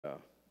Well,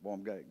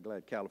 I'm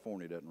glad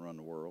California doesn't run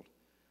the world,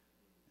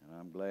 and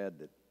I'm glad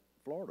that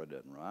Florida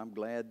doesn't run. I'm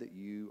glad that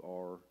you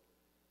are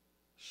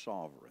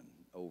sovereign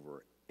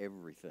over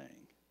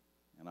everything.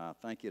 And I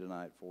thank you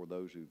tonight for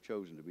those who've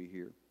chosen to be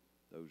here,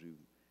 those who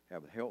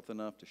have health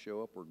enough to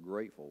show up. We're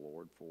grateful,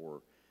 Lord,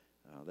 for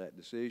that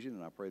decision,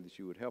 and I pray that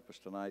you would help us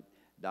tonight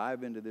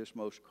dive into this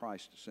most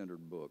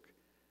Christ-centered book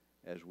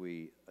as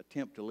we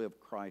attempt to live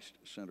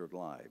Christ-centered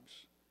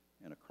lives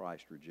in a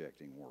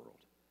Christ-rejecting world.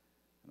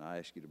 And I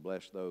ask you to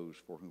bless those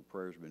for whom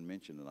prayer has been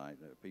mentioned tonight.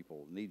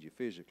 People need you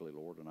physically,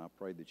 Lord, and I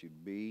pray that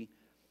you'd be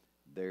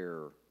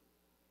their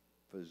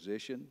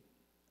physician.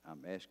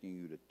 I'm asking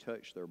you to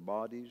touch their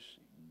bodies,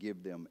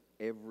 give them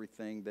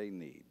everything they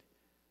need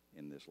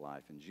in this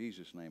life. In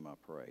Jesus' name I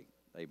pray.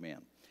 Amen.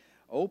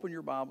 Open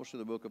your Bibles to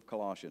the book of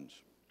Colossians.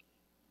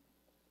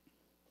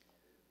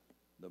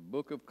 The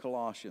book of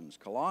Colossians.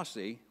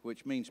 Colossae,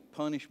 which means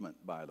punishment,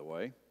 by the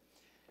way,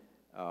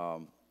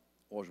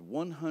 was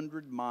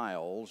 100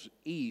 miles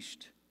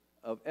east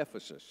of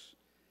Ephesus.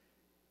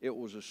 It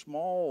was a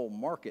small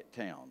market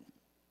town.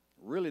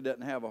 Really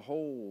doesn't have a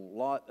whole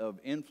lot of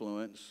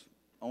influence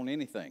on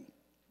anything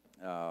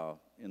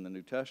in the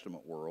New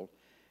Testament world.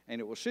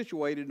 And it was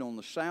situated on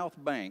the south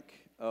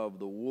bank of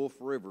the Wolf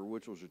River,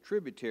 which was a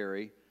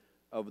tributary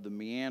of the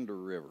Meander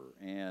River.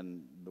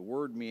 And the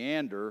word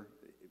meander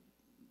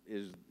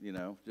is,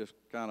 just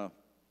kind of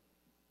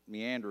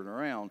meandering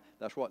around.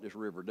 That's what this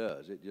river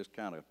does. It just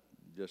kind of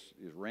just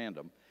is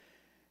random.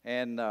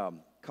 And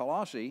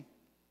Colossae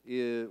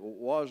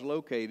was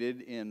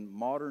located in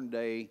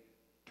modern-day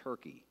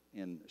Turkey,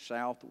 in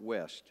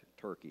southwest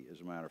Turkey,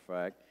 as a matter of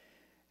fact.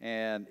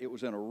 And it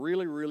was in a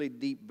really, really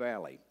deep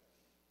valley.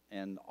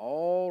 And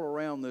all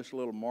around this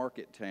little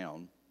market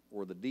town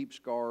were the deep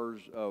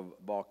scars of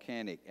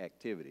volcanic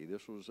activity.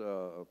 This was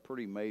a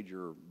pretty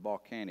major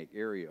volcanic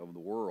area of the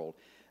world.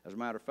 As a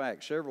matter of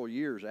fact, several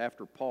years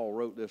after Paul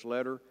wrote this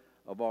letter,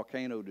 a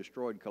volcano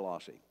destroyed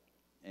Colossae.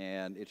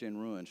 And it's in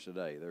ruins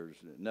today. There's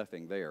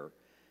nothing there.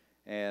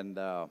 And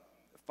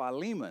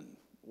Philemon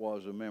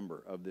was a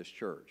member of this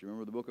church. You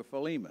remember the book of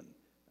Philemon?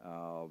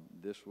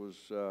 This was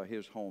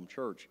his home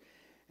church.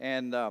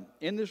 And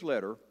in this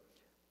letter,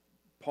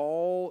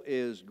 Paul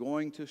is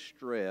going to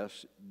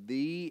stress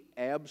the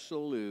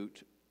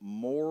absolute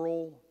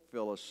moral,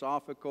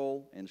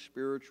 philosophical, and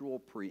spiritual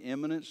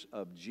preeminence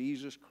of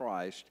Jesus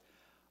Christ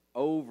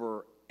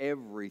over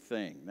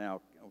everything.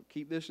 Now,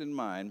 keep this in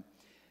mind,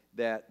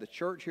 that the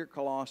church here at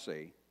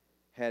Colossae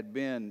had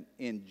been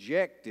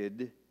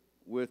injected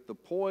with the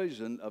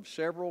poison of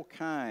several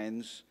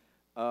kinds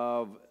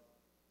of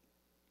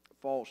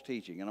false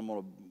teaching. And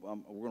we're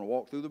going to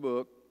walk through the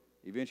book.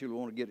 Eventually we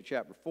want to get to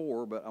chapter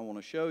 4, but I want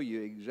to show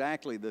you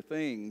exactly the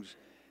things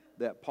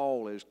that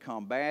Paul is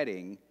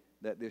combating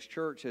that this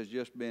church has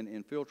just been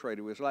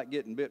infiltrated with. It's like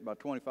getting bit by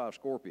 25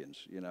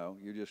 scorpions,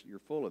 you're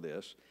full of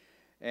this.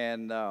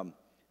 And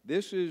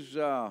this is,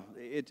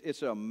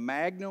 it's a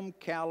magnum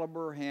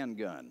caliber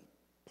handgun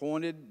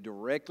pointed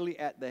directly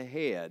at the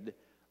head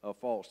of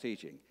false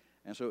teaching.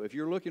 And so if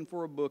you're looking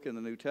for a book in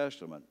the New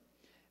Testament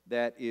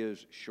that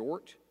is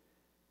short,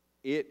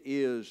 it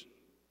is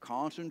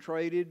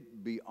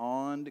concentrated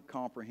beyond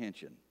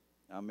comprehension.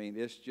 I mean,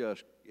 it's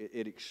just,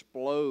 it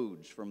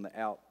explodes from the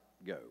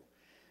out-go.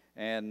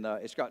 And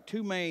it's got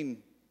two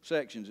main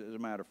sections, as a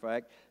matter of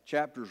fact.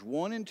 Chapters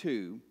 1 and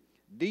 2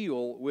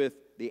 deal with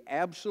the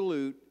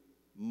absolute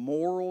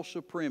moral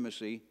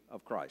supremacy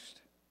of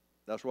Christ.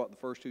 That's what the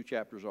first two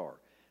chapters are.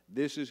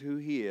 This is who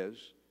he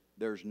is.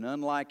 There's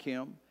none like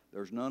him.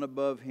 There's none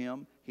above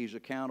him. He's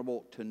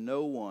accountable to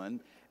no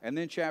one. And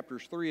then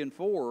chapters 3 and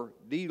 4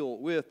 deal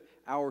with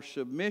our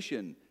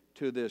submission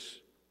to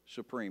this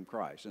supreme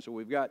Christ. And so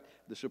we've got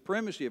the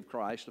supremacy of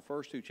Christ, the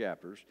first two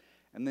chapters,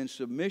 and then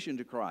submission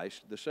to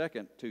Christ, the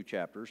second two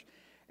chapters.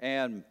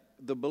 And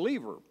the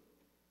believer,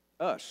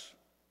 us,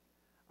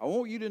 I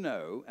want you to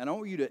know, and I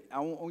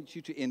want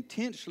you to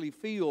intensely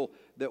feel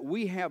that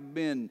we have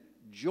been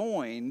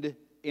joined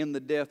in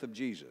the death of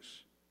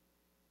Jesus.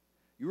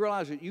 You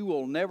realize that you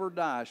will never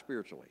die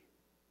spiritually.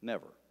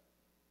 Never.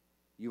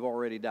 You've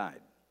already died.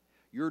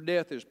 Your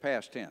death is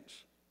past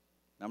tense.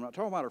 Now, I'm not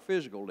talking about our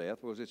physical death,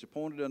 because it's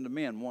appointed unto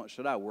men once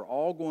to die. We're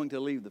all going to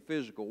leave the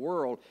physical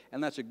world,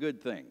 and that's a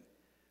good thing.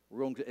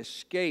 We're going to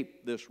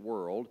escape this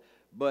world,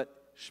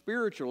 but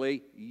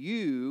spiritually,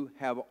 you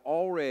have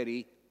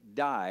already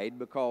died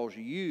because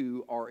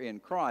you are in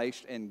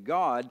Christ, and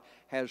God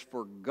has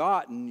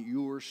forgotten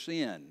your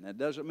sin. That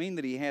doesn't mean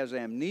that he has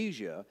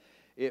amnesia.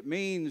 It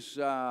means,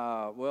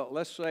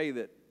 let's say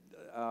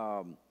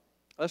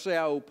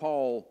I owe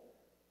Paul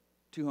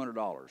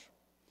 $200,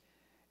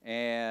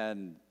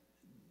 and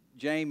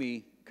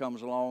Jamie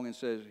comes along and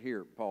says,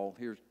 "Here, Paul,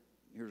 here's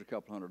a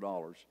couple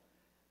 $100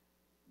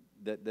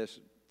 that's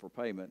for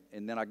payment."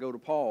 And then I go to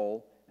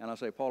Paul and I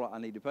say, "Paul, I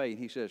need to pay," and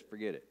he says,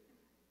 "Forget it."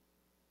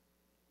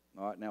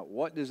 All right, now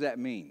what does that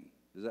mean?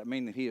 Does that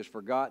mean that he has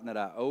forgotten that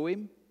I owe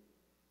him?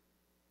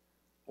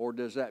 Or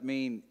does that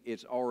mean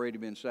it's already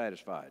been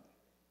satisfied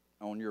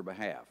on your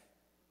behalf?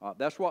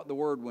 That's what the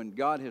word, when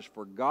God has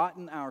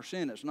forgotten our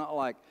sin. It's not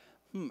like,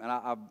 and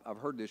I've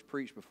heard this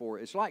preached before.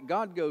 It's like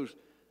God goes,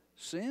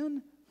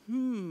 sin?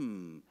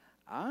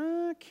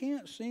 I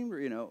can't seem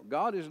to,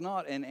 God is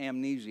not an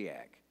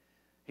amnesiac.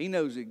 He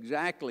knows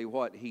exactly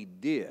what he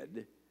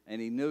did,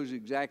 and he knows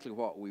exactly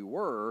what we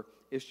were.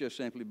 It's just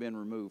simply been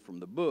removed from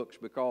the books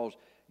because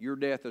your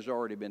death has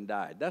already been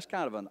died. That's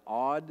kind of an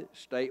odd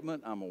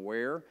statement, I'm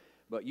aware,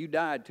 but you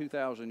died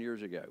 2,000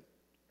 years ago.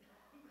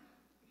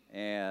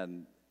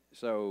 And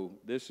so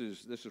this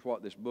is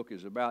what this book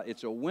is about.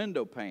 It's a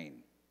window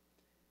pane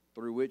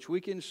through which we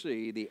can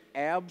see the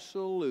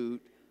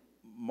absolute,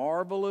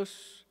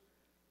 marvelous,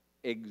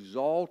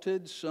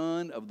 exalted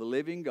Son of the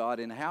living God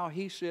and how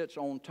he sits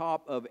on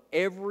top of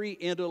every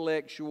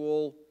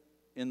intellectual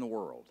in the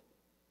world.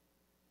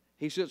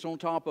 He sits on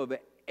top of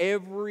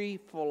every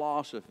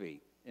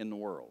philosophy in the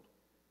world.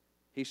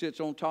 He sits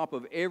on top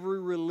of every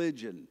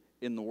religion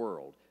in the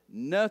world.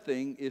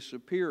 Nothing is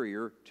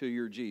superior to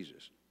your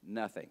Jesus.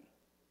 Nothing.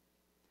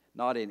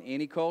 Not in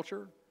any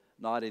culture,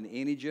 not in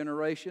any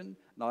generation,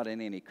 not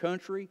in any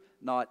country,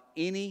 not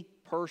any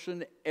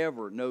person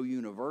ever. No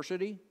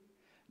university,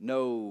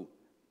 no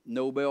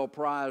Nobel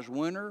Prize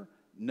winner,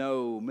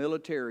 no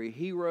military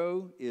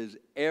hero has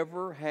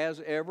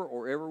ever,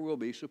 or ever will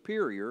be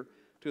superior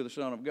to the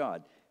Son of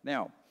God.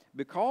 Now,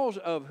 because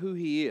of who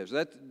he is,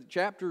 that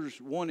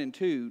chapters 1 and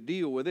 2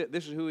 deal with it.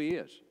 This is who he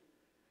is.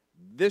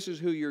 This is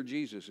who your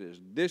Jesus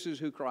is. This is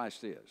who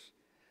Christ is.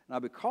 Now,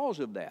 because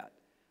of that,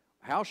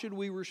 how should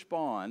we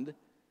respond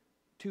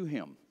to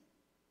him?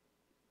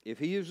 If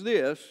he is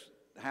this,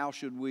 how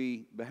should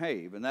we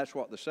behave? And that's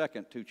what the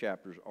second 2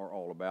 chapters are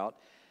all about.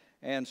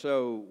 And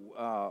so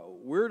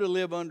we're to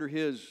live under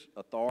his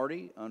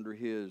authority, under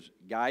his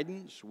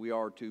guidance. We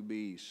are to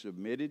be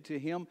submitted to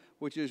him,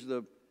 which is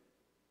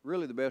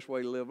really the best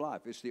way to live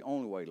life. It's the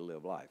only way to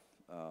live life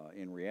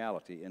in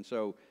reality. And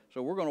so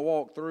we're going to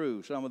walk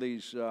through some of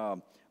these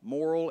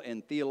moral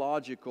and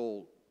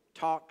theological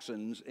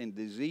toxins and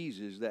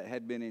diseases that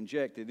had been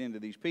injected into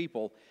these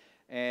people.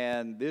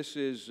 And this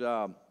is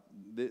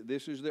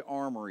the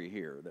armory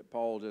here that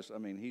Paul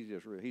he's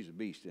a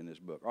beast in this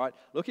book. All right,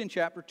 look in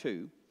chapter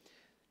 2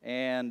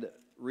 and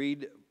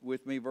read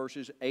with me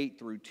verses 8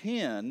 through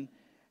 10,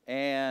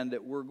 and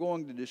we're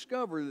going to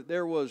discover that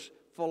there was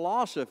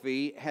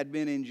philosophy had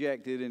been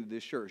injected into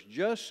this church.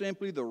 Just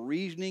simply the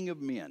reasoning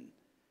of men,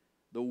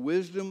 the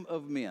wisdom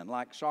of men,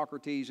 like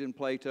Socrates and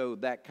Plato,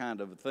 that kind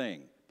of a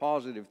thing.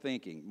 Positive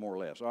thinking, more or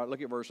less. All right,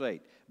 look at verse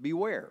 8.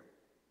 Beware,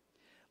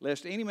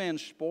 lest any man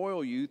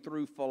spoil you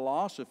through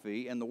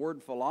philosophy, and the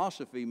word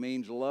philosophy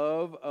means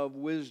love of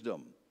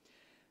wisdom.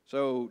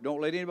 So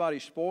don't let anybody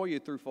spoil you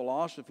through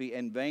philosophy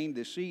and vain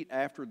deceit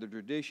after the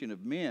tradition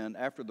of men,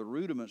 after the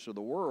rudiments of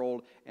the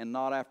world, and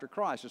not after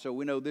Christ. And so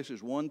we know this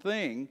is one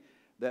thing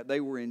that they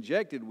were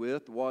injected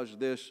with, was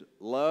this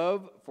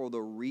love for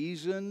the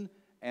reason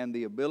and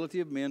the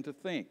ability of men to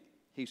think.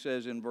 He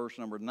says in verse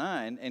number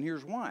 9, and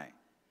here's why.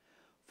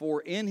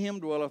 For in him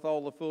dwelleth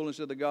all the fullness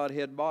of the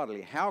Godhead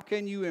bodily. How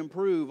can you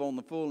improve on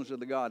the fullness of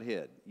the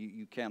Godhead?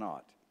 You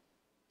cannot.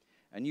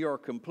 And you are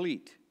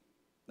complete.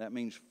 That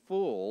means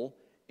full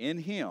in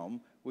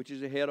him, which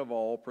is the head of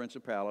all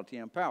principality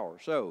and power.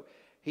 So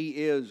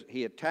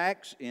he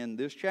attacks in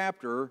this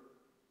chapter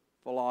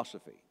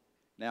philosophy.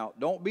 Now,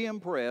 don't be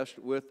impressed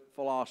with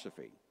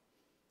philosophy.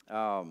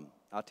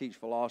 I teach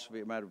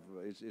philosophy.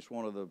 It's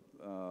one of the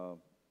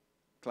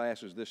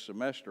classes this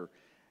semester,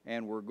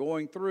 and we're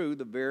going through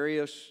the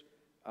various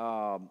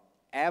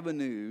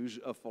avenues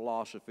of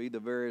philosophy,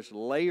 the various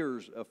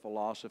layers of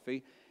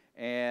philosophy.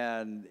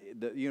 And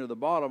the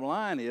bottom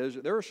line is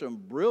there are some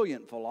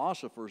brilliant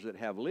philosophers that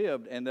have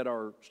lived and that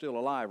are still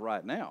alive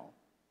right now.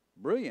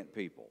 Brilliant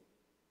people.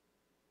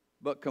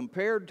 But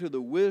compared to the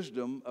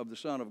wisdom of the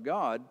Son of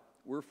God,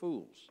 we're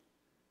fools.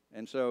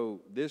 And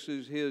so this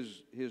is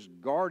his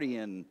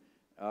guardian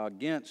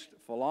against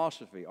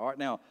philosophy. All right,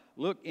 now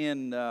look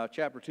in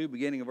chapter 2,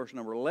 beginning of verse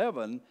number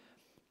 11.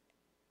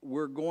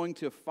 We're going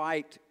to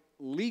fight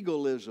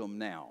legalism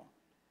now.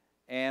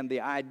 And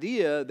the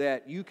idea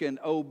that you can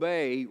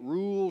obey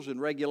rules and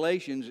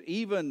regulations,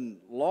 even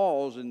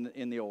laws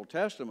in the Old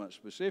Testament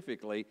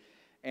specifically,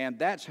 and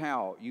that's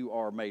how you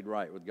are made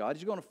right with God.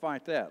 He's going to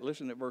fight that.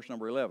 Listen to verse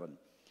number 11.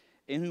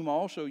 In whom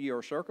also ye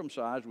are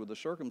circumcised with a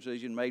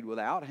circumcision made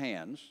without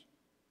hands,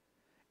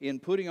 in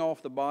putting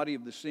off the body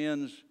of the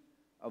sins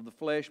of the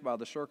flesh by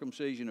the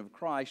circumcision of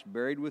Christ,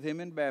 buried with him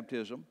in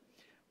baptism,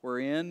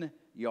 wherein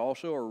ye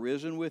also are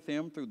risen with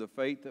him through the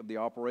faith of the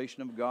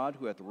operation of God,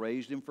 who hath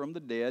raised him from the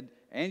dead,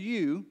 and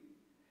you,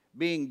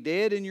 being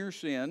dead in your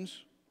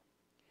sins,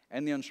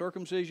 and the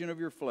uncircumcision of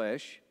your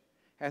flesh,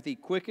 hath he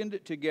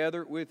quickened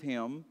together with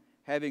him,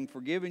 having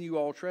forgiven you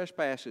all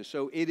trespasses.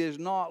 So it is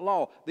not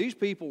law. These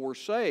people were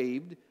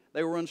saved.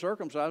 They were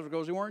uncircumcised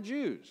because they weren't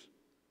Jews.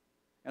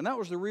 And that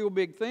was the real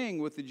big thing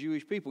with the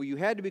Jewish people. You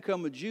had to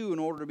become a Jew in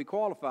order to be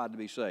qualified to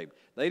be saved.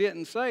 They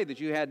didn't say that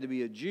you had to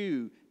be a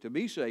Jew to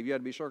be saved. You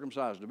had to be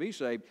circumcised to be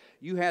saved.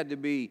 You had to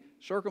be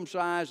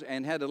circumcised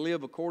and had to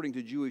live according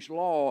to Jewish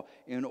law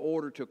in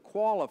order to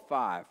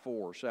qualify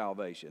for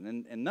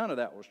salvation. And none of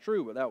that was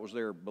true, but that was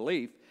their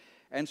belief.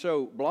 And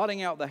so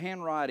blotting out the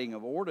handwriting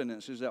of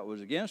ordinances that was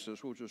against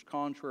us, which was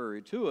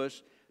contrary to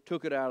us,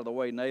 took it out of the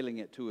way, nailing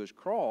it to his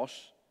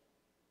cross.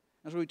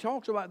 And so he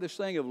talks about this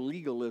thing of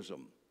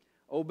legalism,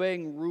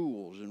 obeying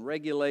rules and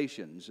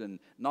regulations and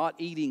not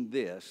eating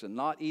this and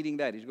not eating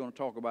that. He's going to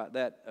talk about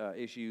that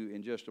issue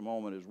in just a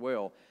moment as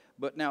well.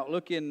 But now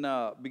look in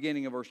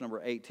beginning of verse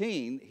number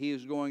 18. He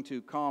is going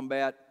to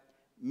combat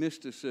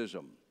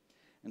mysticism.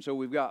 And so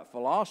we've got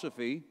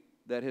philosophy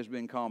that has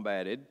been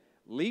combated.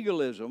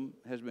 Legalism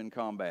has been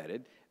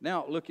combated.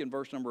 Now look in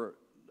verse number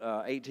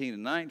 18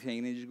 and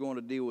 19. He's going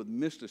to deal with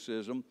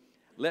mysticism.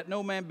 Let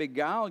no man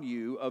beguile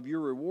you of your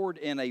reward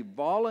in a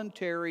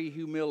voluntary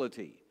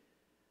humility.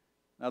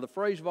 Now, the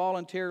phrase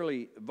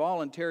voluntary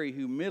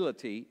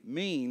humility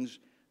means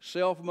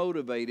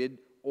self-motivated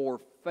or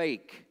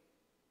fake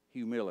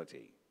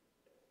humility.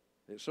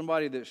 It's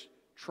somebody that's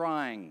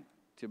trying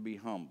to be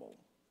humble.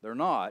 They're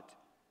not.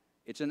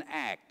 It's an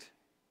act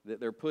that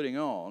they're putting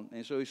on.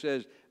 And so he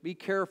says, be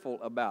careful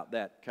about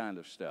that kind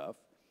of stuff.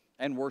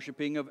 And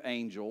worshiping of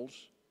angels,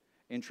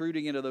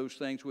 intruding into those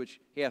things which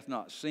he hath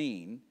not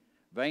seen,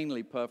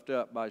 vainly puffed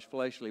up by his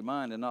fleshly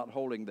mind, and not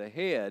holding the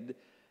head,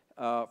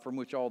 from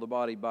which all the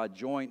body by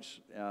joints,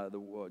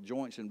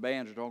 joints and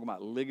bands, we're talking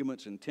about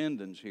ligaments and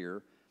tendons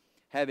here,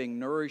 having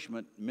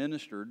nourishment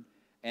ministered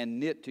and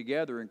knit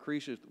together,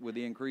 increaseth with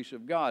the increase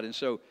of God. And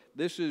so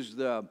this is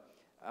the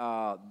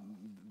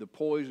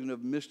poison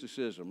of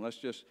mysticism.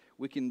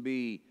 We can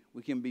be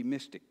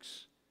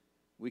mystics.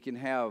 We can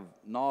have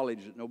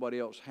knowledge that nobody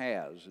else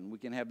has, and we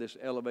can have this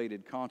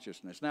elevated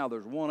consciousness. Now,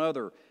 there's one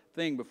other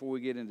thing before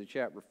we get into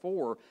chapter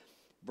 4.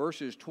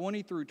 Verses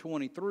 20 through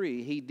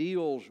 23, he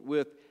deals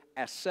with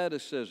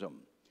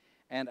asceticism.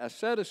 And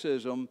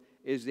asceticism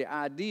is the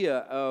idea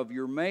of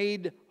you're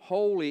made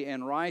holy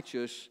and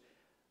righteous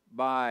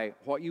by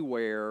what you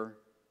wear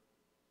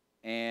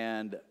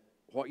and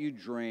what you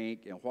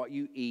drink and what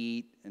you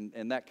eat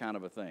and that kind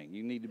of a thing.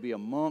 You need to be a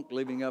monk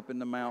living up in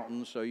the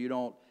mountains so you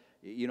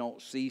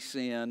don't see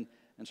sin.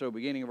 And so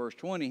beginning of verse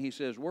 20, he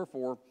says,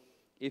 wherefore,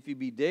 if you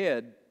be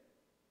dead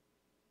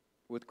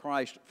with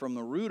Christ from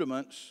the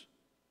rudiments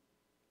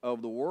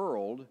of the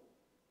world,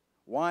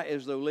 why,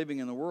 as though living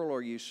in the world,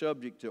 are you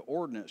subject to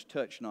ordinance,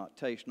 touch not,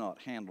 taste not,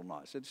 handle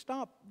not? I said,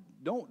 stop,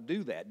 don't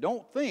do that.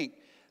 Don't think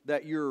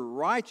that you're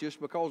righteous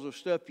because of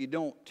stuff you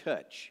don't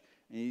touch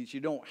and you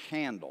don't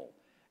handle.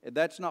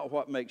 That's not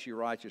what makes you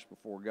righteous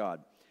before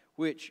God.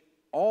 Which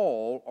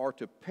all are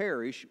to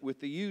perish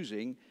with the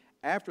using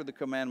after the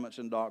commandments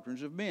and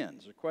doctrines of men.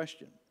 It's a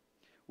question.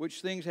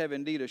 Which things have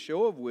indeed a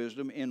show of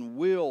wisdom in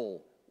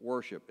will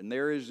worship. And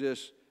there is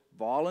this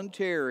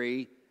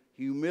voluntary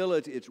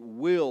humility, it's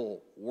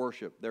will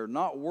worship. They're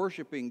not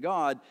worshiping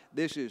God.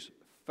 This is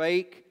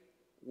fake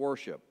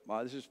worship.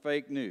 This is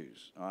fake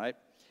news, all right?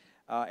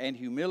 And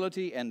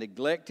humility and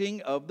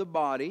neglecting of the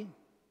body.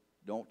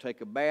 Don't take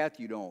a bath.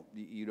 You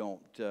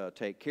don't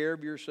take care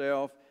of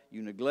yourself.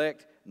 You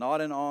neglect, not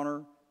in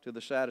honor to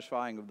the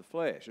satisfying of the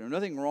flesh. There's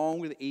nothing wrong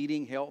with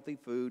eating healthy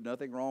food,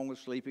 nothing wrong with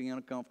sleeping in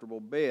a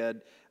comfortable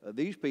bed.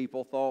 These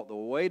people thought the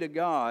way to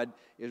God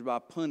is by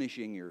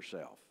punishing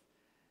yourself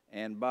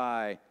and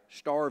by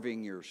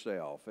starving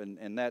yourself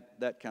and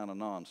that kind of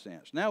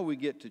nonsense. Now we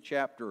get to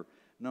chapter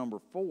number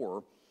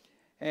 4,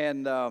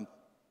 and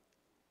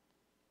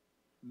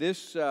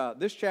this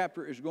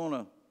chapter is going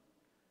to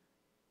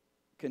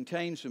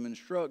contain some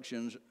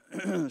instructions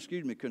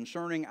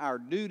concerning our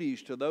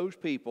duties to those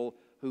people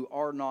who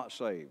are not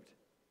saved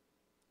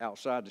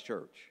outside the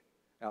church,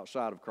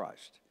 outside of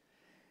Christ.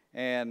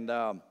 And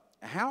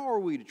how are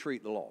we to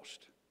treat the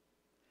lost?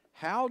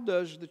 How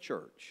does the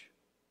church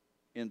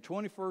in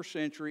 21st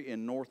century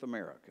in North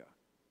America,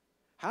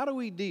 how do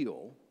we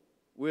deal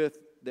with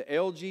the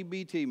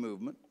LGBT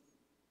movement?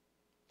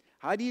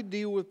 How do you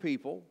deal with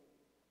people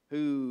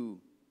who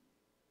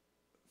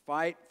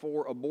fight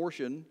for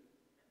abortion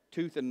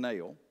tooth and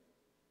nail?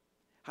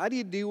 How do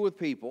you deal with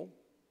people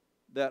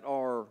that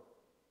are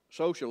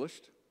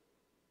socialist?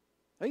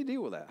 How do you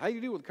deal with that? How do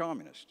you deal with a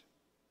communist?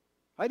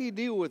 How do you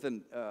deal with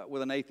an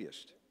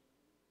atheist,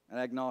 an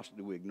agnostic?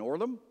 Do we ignore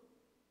them?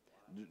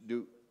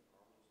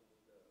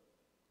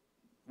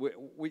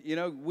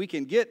 We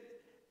can get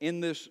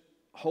in this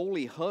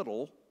holy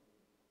huddle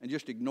and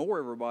just ignore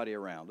everybody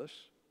around us.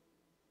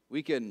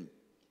 We can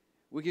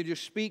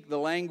just speak the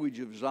language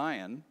of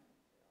Zion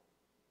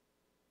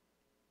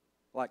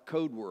like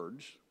code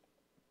words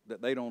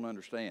that they don't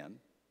understand.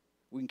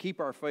 We can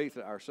keep our faith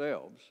to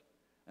ourselves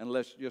and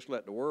let's just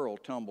let the world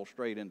tumble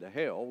straight into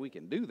hell. We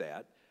can do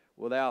that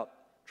without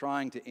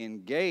trying to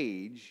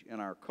engage in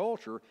our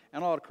culture,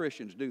 and a lot of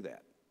Christians do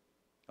that.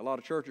 A lot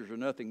of churches are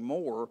nothing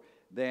more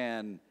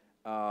than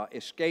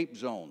escape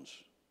zones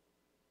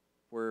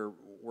where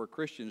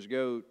Christians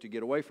go to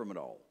get away from it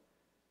all.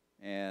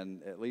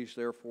 and at least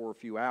there for a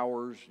few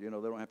hours, they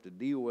don't have to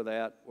deal with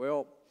that.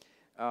 Well,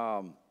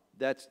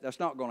 that's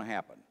not going to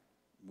happen.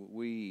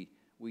 We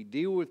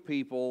deal with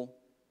people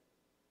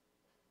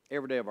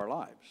every day of our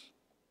lives.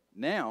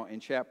 Now, in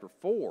chapter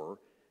 4,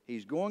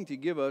 he's going to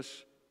give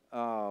us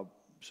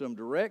some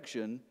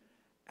direction.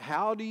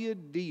 How do you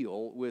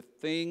deal with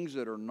things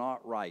that are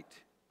not right?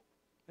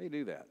 How do you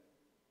do that?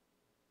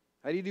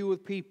 How do you deal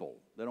with people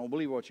that don't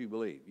believe what you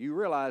believe? You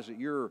realize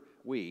that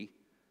we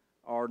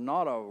are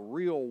not a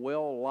real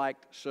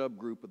well-liked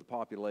subgroup of the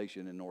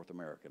population in North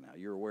America now.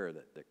 You're aware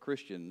that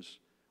Christians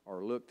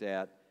are looked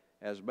at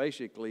as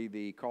basically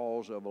the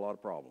cause of a lot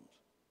of problems.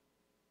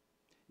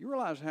 You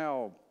realize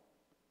how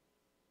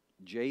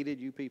jaded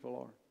you people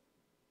are?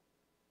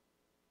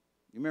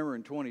 You remember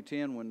in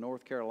 2010 when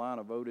North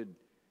Carolina voted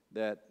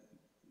that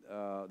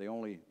the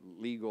only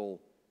legal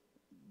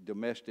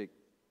domestic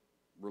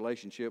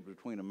relationship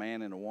between a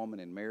man and a woman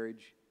in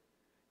marriage?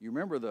 You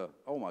remember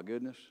oh my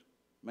goodness,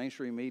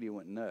 mainstream media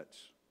went nuts.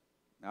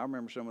 Now, I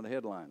remember some of the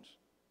headlines.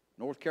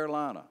 North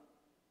Carolina,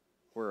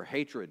 where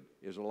hatred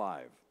is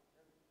alive.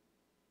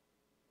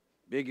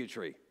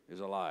 Bigotry is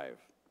alive.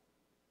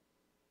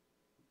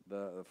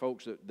 The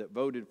folks that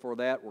voted for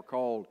that were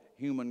called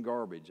human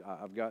garbage.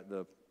 I've got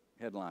the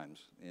headlines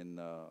in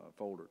a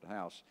folder at the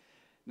house.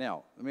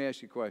 Now, let me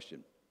ask you a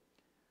question.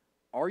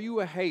 Are you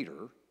a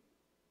hater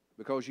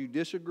because you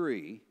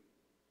disagree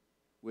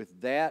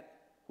with that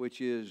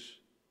which is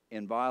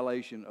in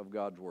violation of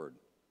God's word?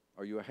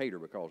 Are you a hater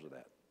because of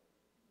that?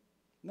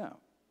 No.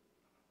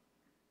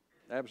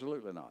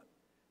 Absolutely not.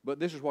 But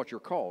this is what you're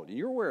called, and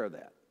you're aware of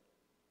that.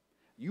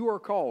 You are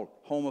called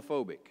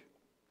homophobic.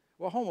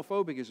 Well,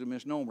 homophobic is a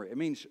misnomer. It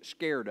means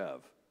scared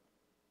of.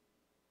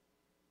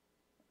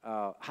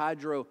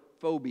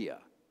 Hydrophobia,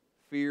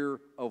 fear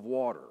of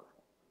water.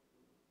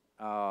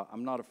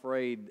 I'm not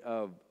afraid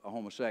of a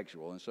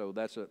homosexual, and so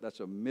that's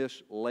a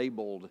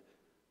mislabeled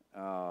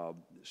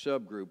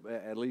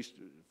subgroup, at least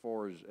as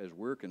far as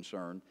we're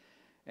concerned.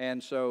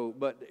 And so,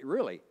 but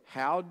really,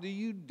 how do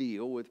you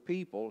deal with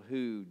people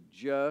who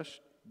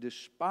just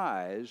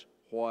despise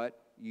what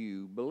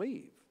you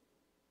believe?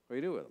 What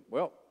do you do with them?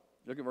 Well,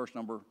 look at verse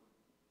number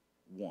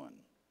 1.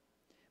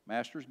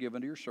 Masters, give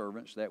unto your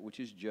servants that which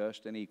is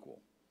just and equal,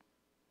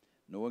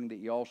 knowing that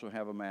ye also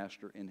have a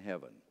master in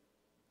heaven.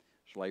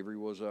 Slavery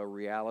was a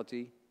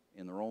reality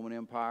in the Roman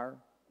Empire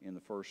in the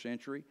first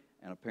century,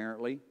 and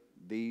apparently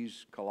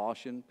these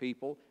Colossian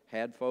people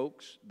had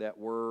folks that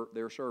were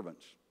their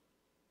servants.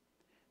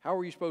 How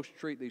are you supposed to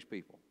treat these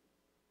people?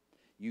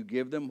 You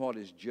give them what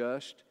is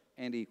just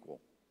and equal.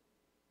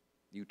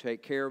 You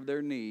take care of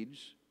their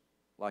needs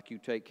like you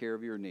take care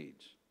of your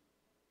needs.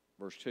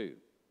 Verse 2.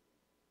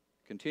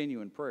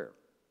 Continue in prayer.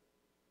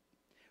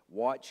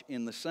 Watch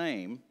in the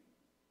same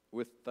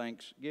with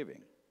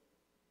thanksgiving.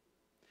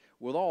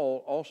 With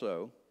all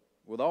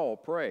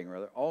praying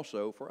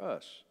also for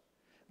us,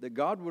 that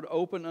God would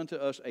open unto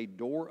us a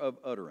door of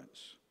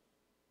utterance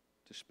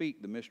to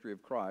speak the mystery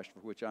of Christ,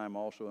 for which I am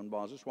also in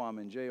bonds. That's why I'm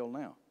in jail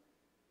now,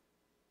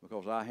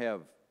 because I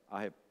have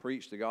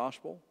preached the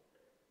gospel.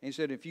 And he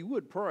said, if you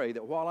would pray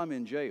that while I'm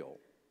in jail,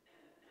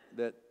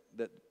 that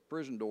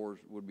prison doors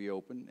would be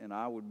open and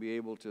I would be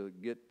able to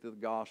get the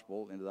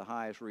gospel into the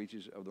highest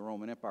reaches of the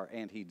Roman Empire,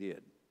 and he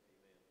did.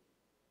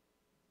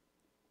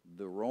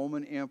 The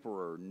Roman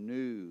emperor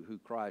knew who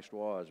Christ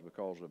was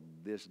because of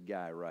this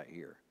guy right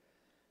here.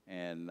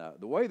 And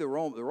the way the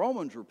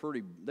Romans were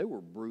they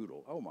were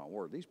brutal. Oh my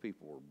word, these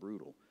people were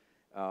brutal.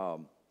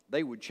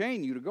 They would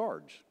chain you to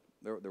guards.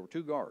 There were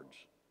 2 guards,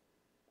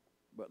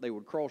 but they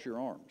would cross your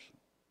arms.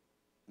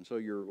 And so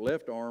your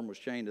left arm was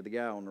chained to the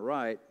guy on the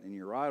right, and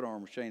your right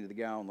arm was chained to the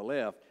guy on the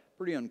left.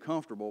 Pretty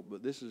uncomfortable,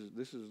 but this is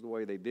the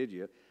way they did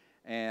you.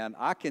 And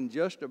I can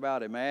just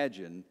about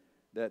imagine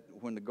that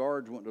when the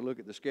guards went to look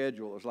at the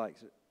schedule, it was like,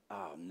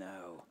 oh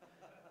no,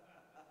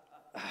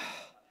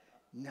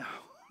 no.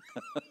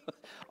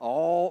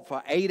 All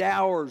for 8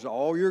 hours,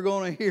 all you're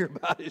going to hear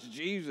about is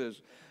Jesus.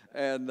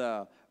 And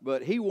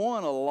but he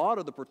won a lot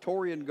of the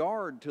Praetorian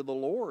Guard to the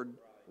Lord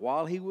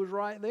while he was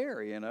right there,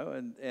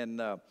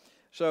 And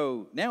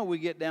so now we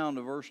get down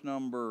to verse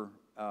number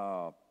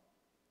 5.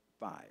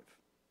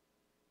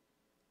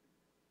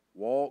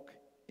 Walk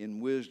in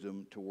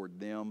wisdom toward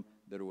them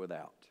that are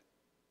without.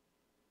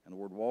 And the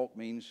word walk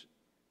means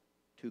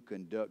to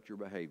conduct your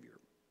behavior.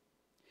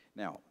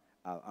 Now,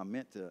 I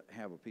meant to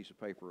have a piece of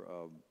paper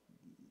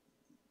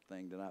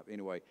thing tonight.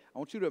 Anyway, I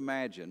want you to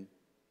imagine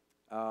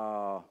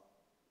Highway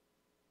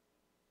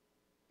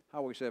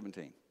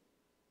 17.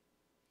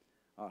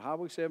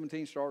 Highway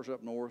 17 starts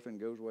up north and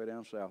goes way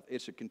down south.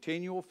 It's a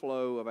continual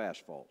flow of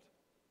asphalt.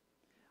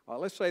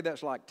 Let's say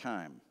that's like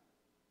time.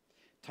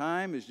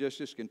 Time is just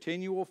this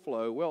continual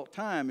flow. Well,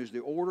 time is the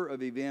order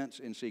of events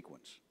in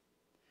sequence.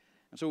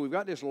 And so we've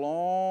got this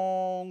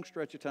long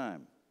stretch of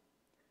time.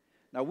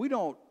 Now, we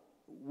don't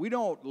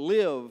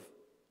live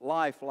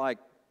life like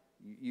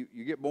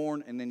you get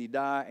born and then you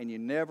die and you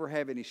never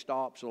have any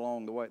stops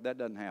along the way. That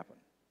doesn't happen.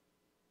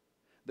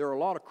 There are a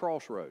lot of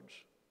crossroads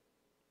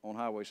on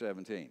Highway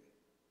 17.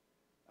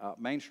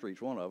 Main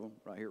Street's one of them.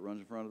 Right here, it runs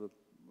in front of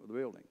the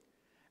building.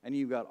 And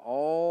you've got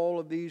all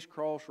of these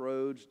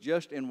crossroads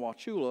just in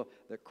Wauchula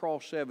that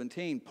cross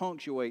 17,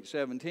 punctuate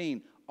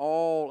 17,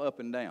 all up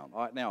and down.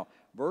 All right, now,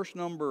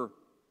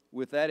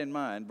 with that in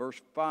mind,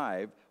 verse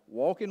 5,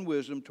 walk in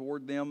wisdom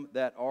toward them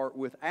that are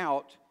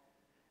without,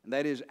 and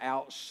that is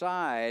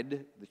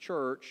outside the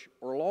church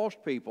or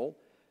lost people.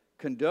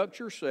 Conduct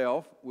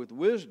yourself with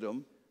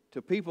wisdom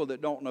to people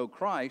that don't know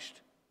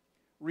Christ,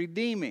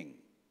 redeeming.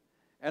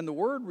 And the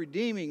word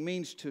redeeming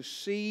means to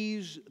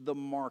seize the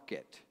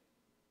market,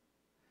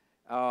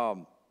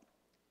 to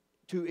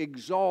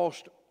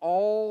exhaust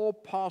all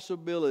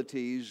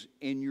possibilities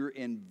in your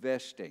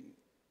investing.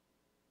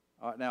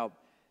 Now,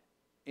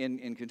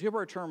 in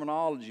contemporary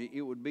terminology,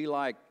 it would be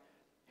like,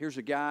 here's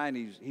a guy and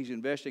he's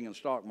investing in the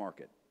stock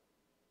market.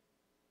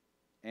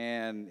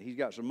 And he's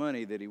got some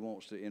money that he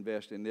wants to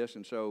invest in this,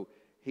 and so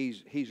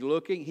he's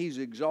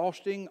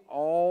exhausting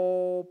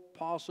all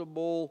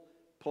possible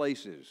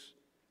places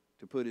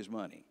to put his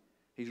money.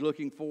 He's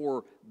looking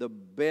for the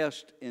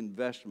best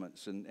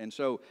investments. And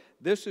so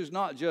this is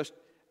not just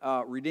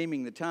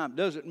redeeming the time.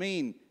 Doesn't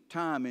mean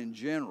time in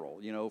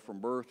general, from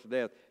birth to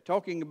death.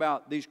 Talking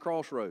about these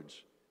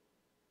crossroads,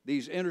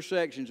 these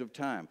intersections of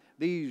time,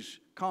 these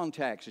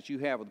contacts that you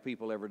have with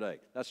people every day.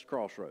 That's the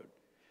crossroad.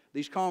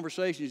 These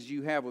conversations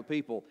you have with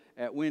people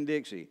at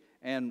Winn-Dixie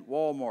and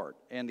Walmart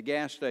and the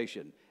gas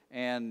station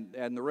and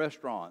the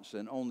restaurants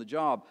and on the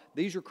job.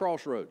 These are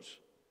crossroads.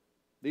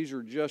 These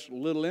are just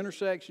little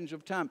intersections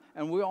of time,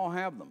 and we all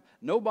have them.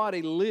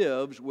 Nobody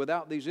lives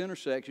without these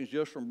intersections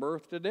just from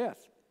birth to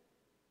death.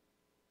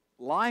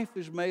 Life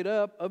is made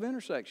up of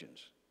intersections.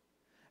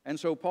 And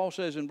so Paul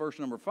says in verse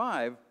number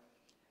 5,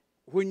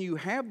 when you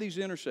have these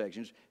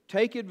intersections,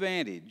 take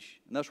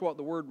advantage, and that's what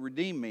the word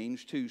redeem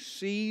means, to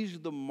seize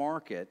the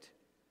market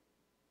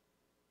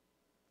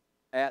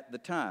at the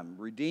time,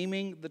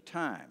 redeeming the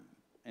time.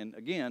 And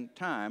again,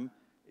 time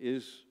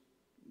is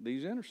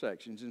these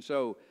intersections. And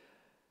so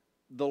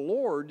the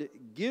Lord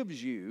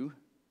gives you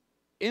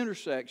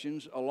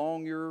intersections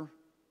along your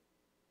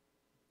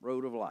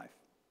road of life.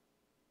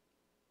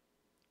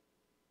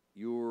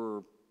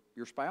 Your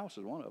spouse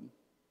is one of them.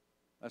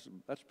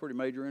 That's a pretty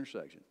major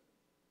intersection.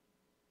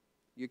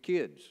 Your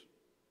kids,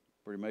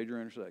 pretty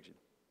major intersection.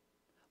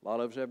 A lot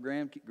of us have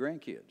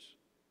grandkids,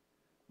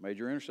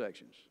 major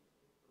intersections.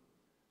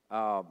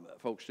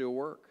 Folks still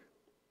work.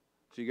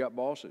 So you got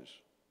bosses.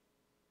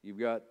 You've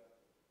got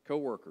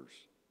co-workers.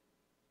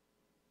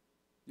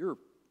 You're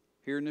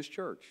here in this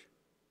church.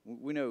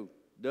 We know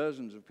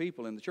dozens of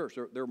people in the church.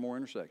 There are more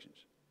intersections.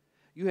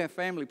 You have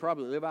family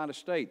probably live out of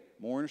state,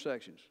 more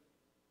intersections.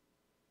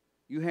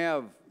 You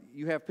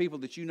have people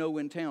that you know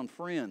in town,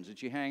 friends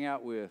that you hang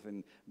out with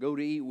and go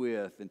to eat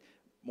with, and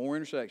more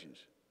intersections.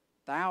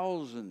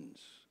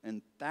 Thousands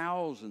and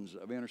thousands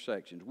of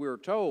intersections. We're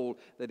told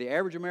that the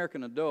average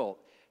American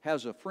adult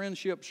has a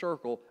friendship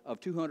circle of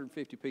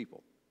 250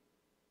 people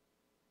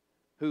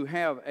who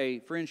have a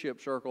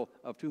friendship circle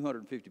of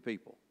 250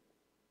 people.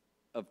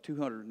 Of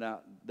 200,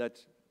 now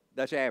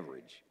that's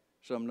average.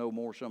 Some know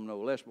more, some know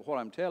less. But what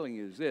I'm telling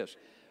you is this.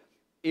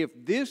 If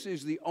this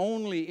is the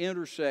only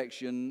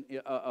intersection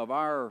of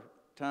our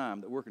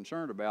time that we're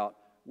concerned about,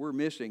 we're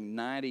missing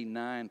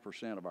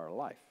 99% of our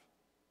life.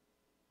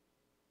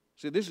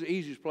 See, this is the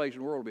easiest place in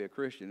the world to be a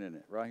Christian, isn't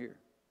it? Right here.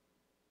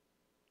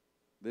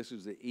 This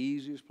is the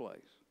easiest place.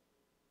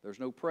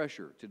 There's no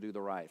pressure to do the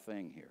right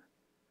thing here.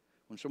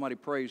 When somebody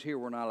prays here,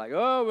 we're not like,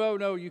 oh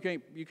no, you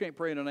can't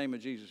pray in the name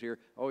of Jesus here.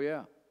 Oh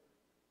yeah.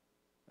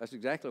 That's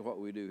exactly what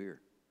we do here.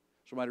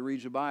 Somebody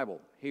reads the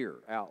Bible here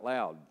out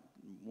loud.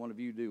 One of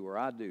you do, or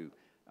I do.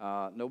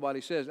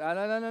 Nobody says,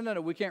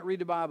 no, we can't read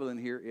the Bible in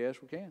here. Yes,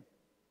 we can.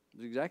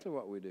 That's exactly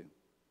what we do.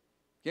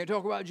 Can't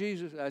talk about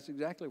Jesus. That's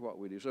exactly what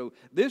we do. So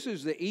this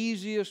is the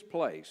easiest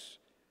place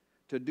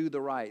to do the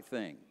right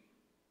thing.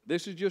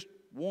 This is just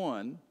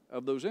one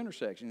of those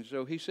intersections.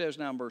 So he says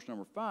now in verse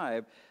number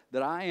 5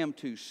 that I am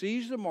to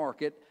seize the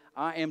market.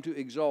 I am to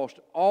exhaust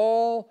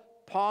all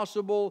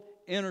possible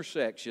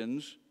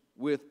intersections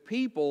with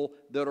people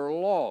that are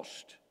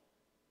lost.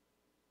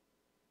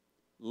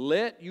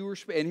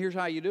 And here's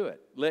how you do it.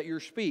 Let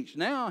your speech.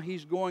 Now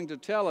he's going to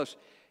tell us,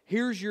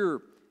 here's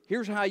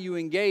how you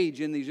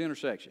engage in these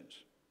intersections.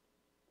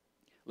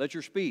 Let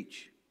your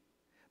speech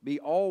be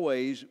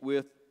always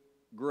with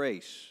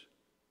grace.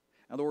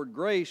 Now the word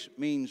grace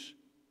means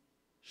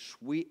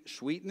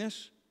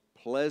sweetness,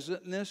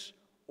 pleasantness,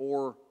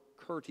 or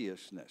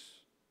courteousness.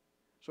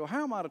 So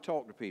how am I to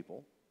talk to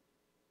people?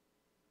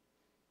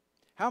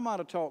 How am I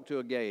to talk to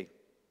a gay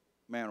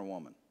man or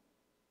woman?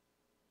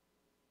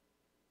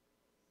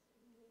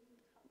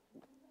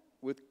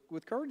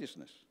 With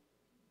courteousness.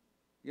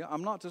 Yeah,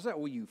 I'm not to say,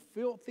 well, you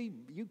filthy,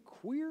 you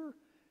queer,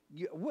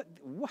 what?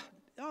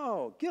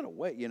 Oh, get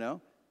away,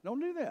 Don't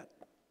do that.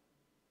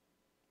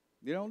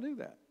 You don't do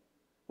that.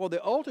 Well,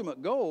 the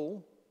ultimate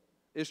goal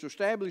is to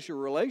establish a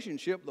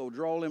relationship that will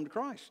draw them to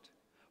Christ.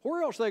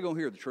 Where else are they going to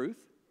hear the truth?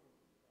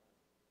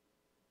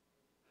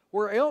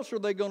 Where else are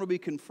they going to be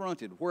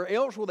confronted? Where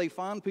else will they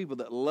find people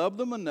that love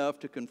them enough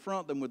to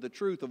confront them with the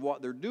truth of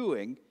what they're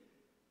doing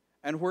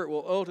and where it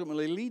will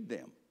ultimately lead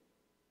them?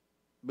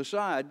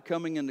 Beside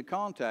coming into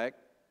contact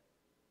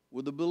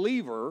with a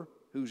believer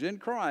who's in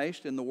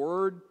Christ and the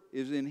Word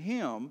is in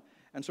him.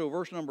 And so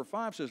verse number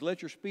 5 says,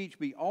 let your speech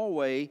be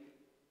always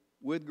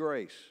with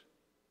grace.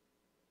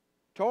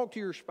 Talk to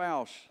your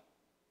spouse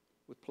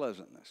with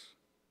pleasantness,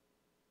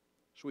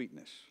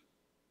 sweetness,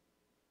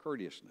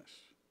 courteousness.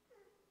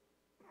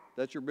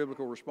 That's your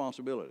biblical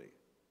responsibility.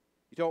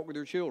 You talk with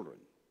your children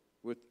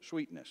with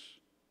sweetness,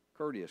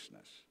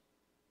 courteousness,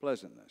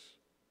 pleasantness.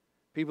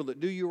 People that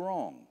do you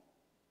wrong,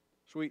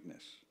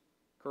 sweetness,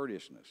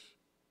 courteousness,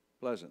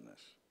 pleasantness.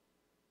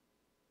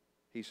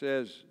 He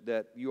says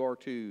that you are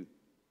to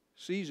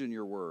season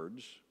your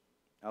words.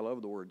 I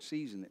love the word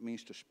season. It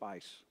means to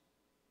spice.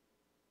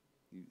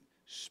 You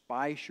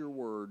spice your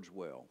words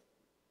well.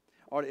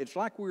 It's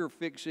like we were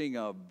fixing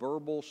a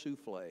verbal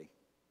souffle.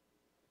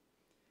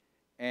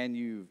 And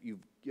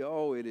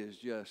it is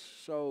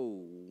just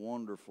so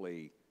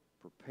wonderfully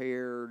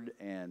prepared,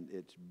 and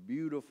it's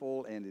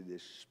beautiful, and it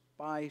is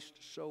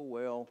spiced so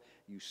well.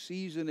 You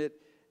season it.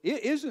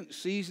 It isn't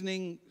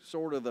seasoning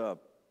sort of the,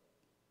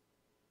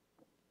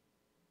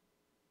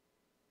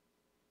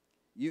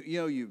 it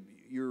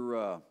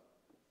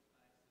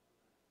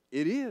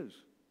is.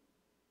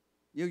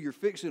 You're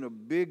fixing a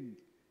big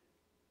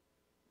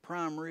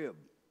prime rib.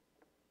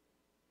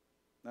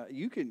 Now,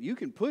 you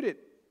can put it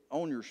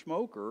on your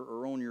smoker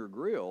or on your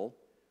grill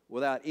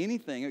without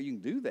anything, or you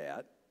can do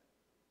that,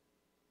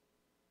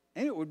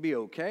 and it would be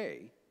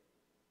okay,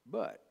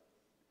 but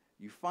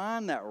you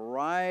find that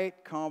right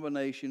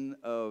combination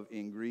of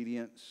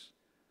ingredients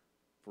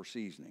for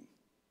seasoning,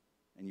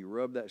 and you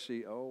rub that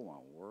oh my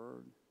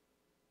word,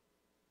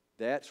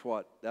 that's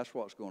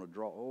what's going to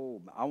draw.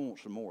 Oh, I want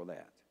some more of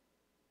that.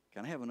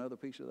 Can I have another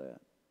piece of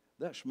that?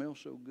 That smells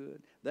so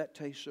good. That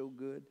tastes so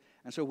good.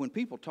 And so when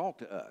people talk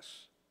to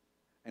us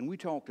and we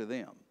talk to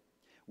them,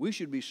 we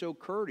should be so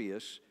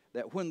courteous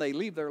that when they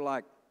leave, they're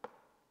like,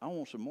 I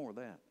want some more of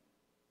that.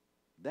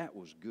 That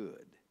was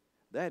good.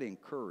 That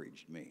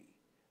encouraged me.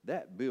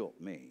 That built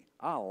me.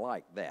 I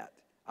like that.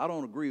 I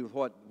don't agree with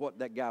what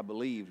that guy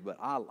believes, but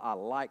I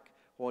like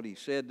what he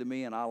said to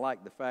me, and I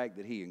like the fact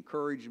that he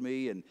encouraged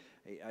me and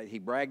he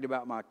bragged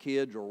about my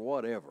kids or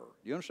whatever.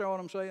 Do you understand what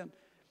I'm saying?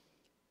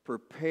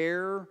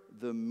 Prepare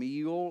the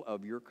meal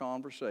of your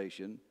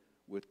conversation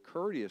with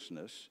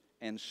courteousness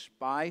and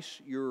spice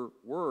your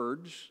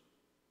words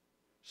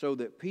so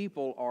that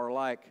people are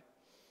like,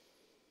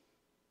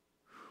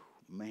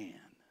 man.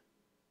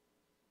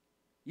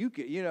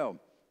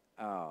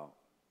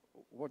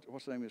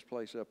 What's the name of this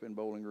place up in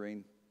Bowling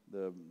Green?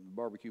 The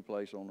barbecue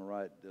place on the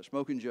right,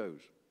 Smoking Joe's.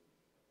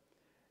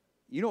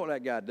 You know what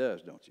that guy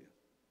does, don't you?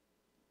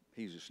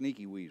 He's a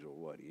sneaky weasel,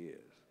 what he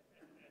is.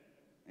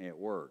 And it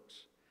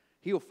works.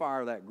 He'll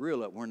fire that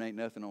grill up when there ain't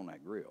nothing on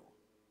that grill.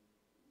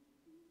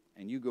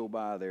 And you go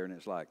by there and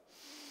it's like,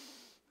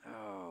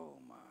 oh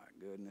my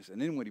goodness.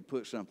 And then when he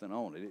puts something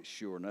on it, it's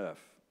sure enough,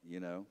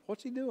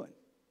 what's he doing?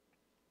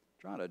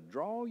 Trying to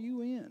draw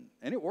you in.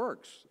 And it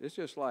works. It's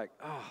just like,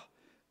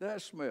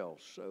 that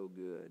smells so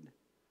good.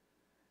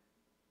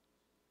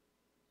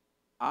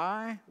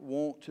 I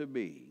want to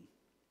be,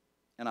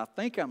 and I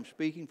think I'm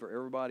speaking for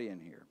everybody in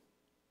here,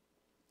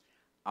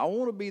 I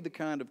want to be the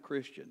kind of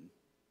Christian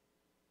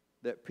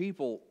that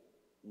people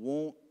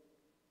want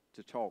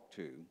to talk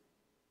to,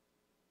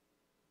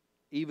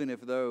 even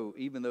though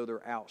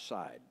they're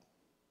outside.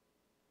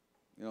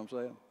 You know what I'm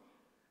saying?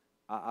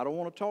 I don't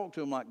want to talk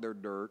to them like they're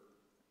dirt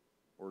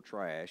or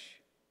trash.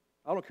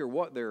 I don't care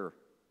what they're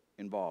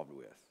involved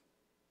with.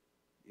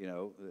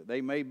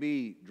 They may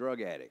be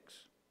drug addicts,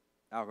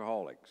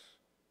 alcoholics,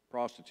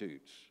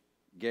 prostitutes,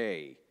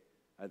 gay.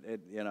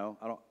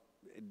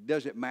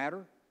 Does it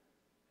matter?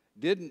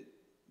 Didn't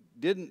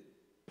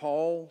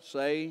Paul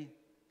say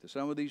to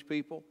some of these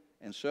people,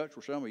 and such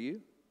were some of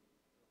you?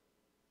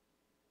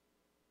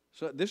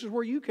 So this is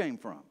where you came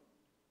from.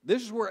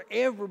 This is where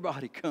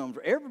everybody comes.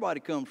 Everybody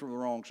comes from the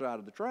wrong side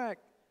of the track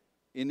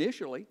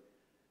initially.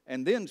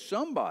 And then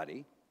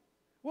somebody,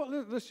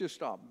 let's just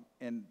stop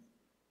and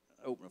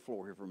open the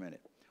floor here for a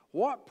minute.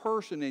 What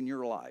person in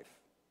your life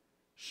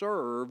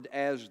served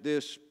as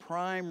this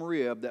prime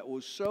rib that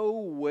was so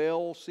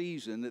well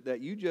seasoned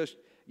that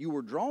you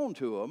were drawn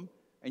to them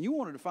and you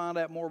wanted to find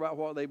out more about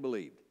what they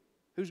believed?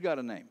 Who's got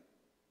a name?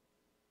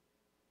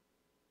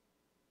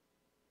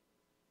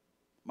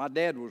 My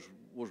dad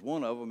was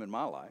one of them in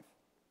my life.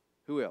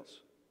 Who else?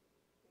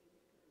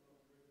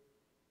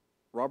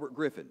 Robert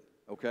Griffin.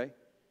 Okay.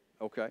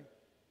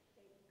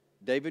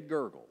 David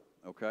Gergel.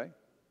 Okay.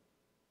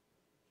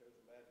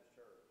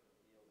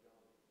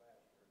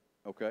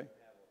 Okay.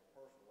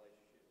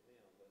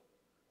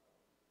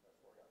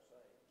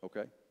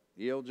 Okay.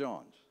 E.L.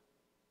 Johns.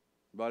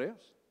 Anybody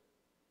else?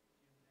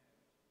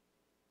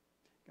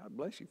 God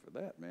bless you for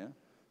that, man.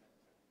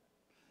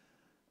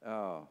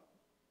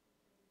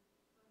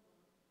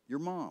 Your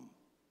mom.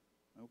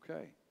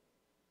 Okay.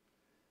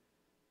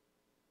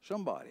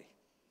 Somebody.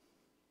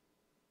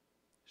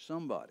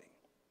 somebody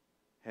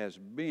has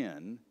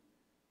been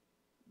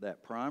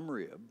that prime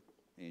rib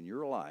in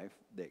your life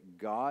that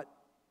got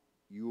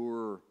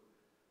your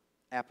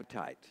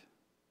appetite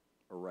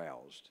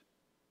aroused,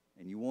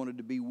 and you wanted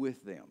to be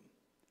with them.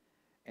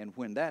 And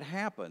when that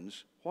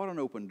happens, what an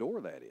open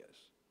door that is.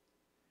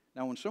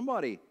 Now, when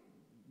somebody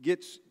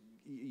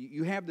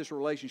you have this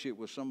relationship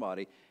with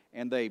somebody,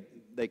 and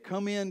they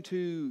come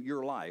into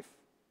your life,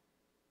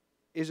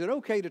 is it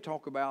okay to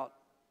talk about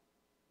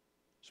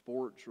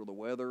sports or the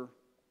weather?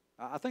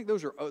 I think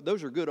those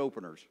are good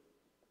openers.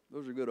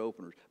 Those are good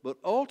openers. But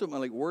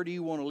ultimately, where do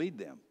you want to lead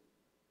them?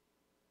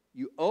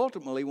 You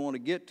ultimately want to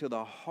get to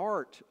the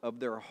heart of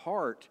their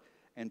heart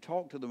and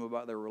talk to them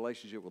about their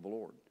relationship with the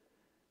Lord.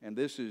 And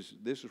this is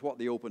what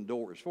the open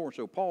door is for. And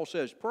so Paul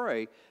says,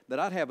 pray that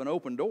I'd have an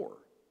open door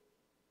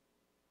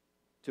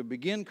to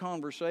begin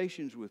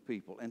conversations with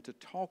people and to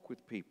talk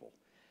with people,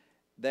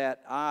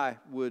 that I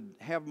would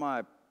have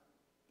my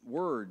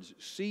words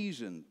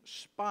seasoned,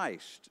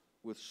 spiced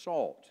with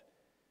salt.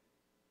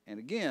 And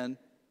again,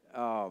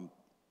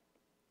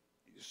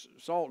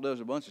 salt does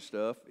a bunch of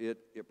stuff.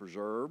 It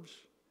preserves,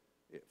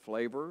 it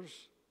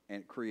flavors,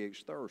 and it creates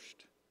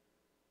thirst.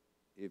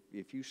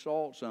 If you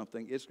salt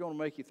something, it's going to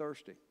make you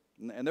thirsty.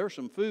 And there's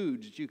some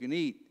foods that you can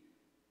eat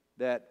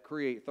that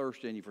create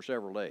thirst in you for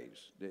several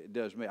days. It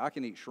does me. I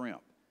can eat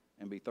shrimp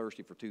and be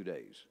thirsty for 2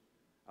 days.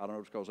 I don't know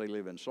if it's because they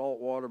live in salt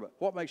water, but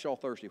what makes y'all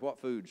thirsty? What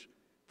foods?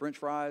 French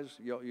fries?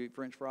 You eat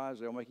French fries?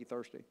 They'll make you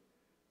thirsty?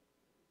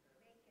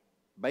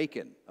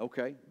 Bacon.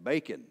 Okay,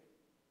 bacon.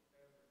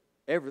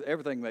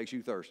 Everything makes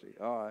you thirsty.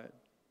 All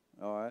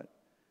right.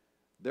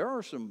 There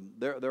are some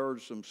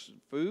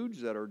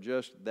foods that are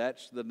just,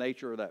 that's the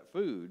nature of that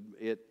food.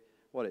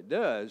 What it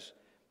does,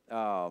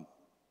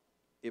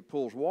 it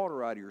pulls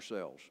water out of your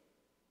cells.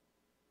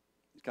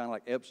 It's kind of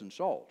like Epsom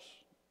salts.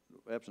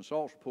 Epsom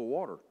salts pull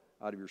water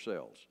out of your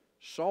cells.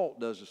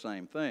 Salt does the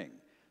same thing.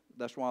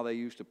 That's why they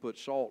used to put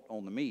salt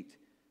on the meat.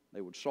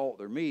 They would salt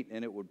their meat,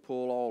 and it would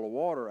pull all the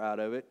water out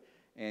of it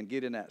and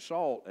get in that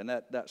salt. And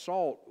that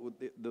salt,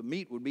 the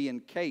meat would be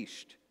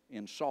encased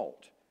in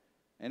salt.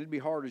 And it'd be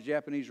hard as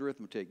Japanese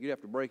arithmetic. You'd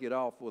have to break it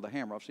off with a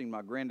hammer. I've seen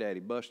my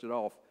granddaddy bust it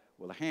off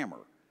with a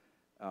hammer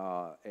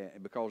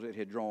because it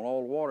had drawn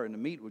all the water, and the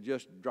meat was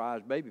just dry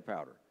as baby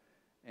powder.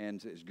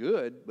 And it's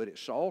good, but it's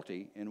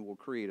salty, and it will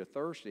create a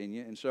thirst in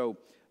you. And so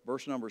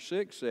verse number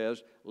 6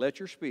 says, let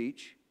your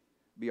speech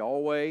be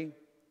always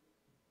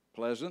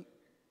pleasant,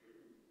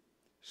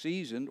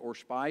 seasoned or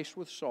spiced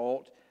with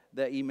salt,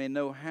 that ye may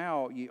know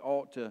how ye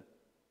ought to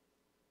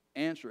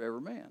answer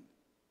every man.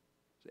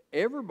 So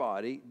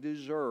everybody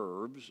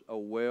deserves a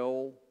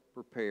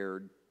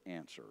well-prepared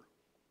answer.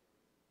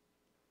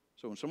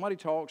 So when somebody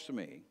talks to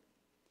me,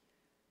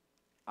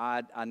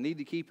 I need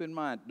to keep in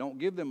mind, don't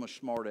give them a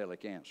smart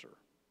aleck answer.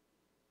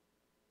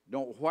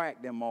 Don't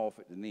whack them off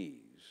at the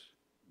knees.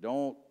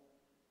 Don't,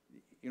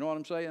 you know what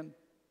I'm saying?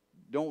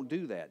 Don't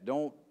do that.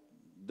 Don't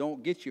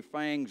get your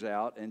fangs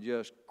out and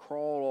just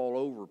crawl all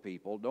over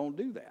people. Don't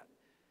do that,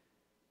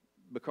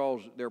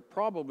 because they're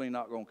probably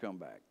not going to come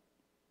back.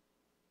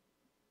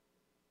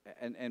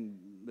 And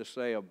let's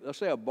say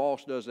a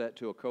boss does that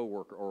to a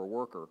coworker or a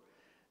worker.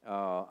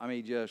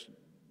 He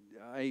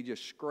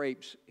just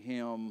scrapes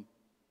him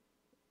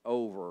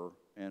over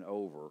and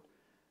over.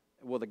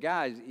 Well, the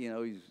guy,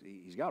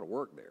 he's got to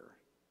work there,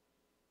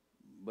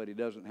 but he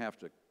doesn't have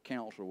to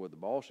counsel with the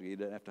boss. He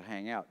doesn't have to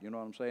hang out. You know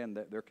what I'm saying?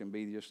 That there can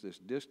be just this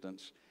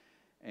distance,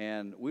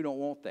 and we don't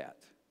want that.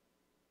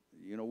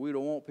 We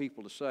don't want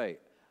people to say,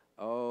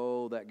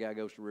 "Oh, that guy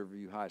goes to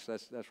Riverview High." So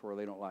that's where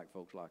they don't like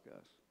folks like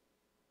us.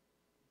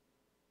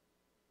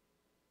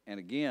 And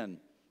again,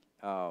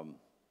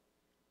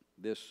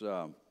 this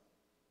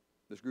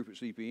group at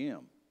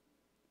CPM,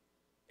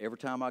 every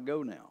time I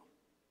go now,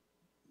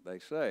 they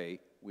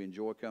say, we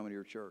enjoy coming to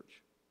your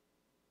church.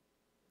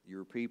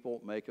 Your people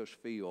make us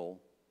feel,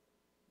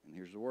 and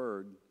here's the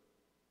word,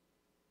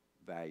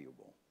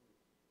 valuable.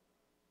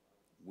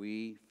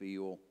 We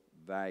feel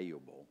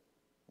valuable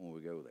when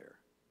we go there.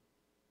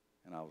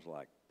 And I was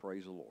like,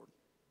 praise the Lord.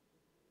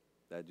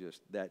 That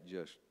just,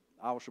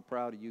 I was so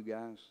proud of you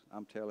guys.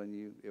 I'm telling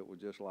you, it was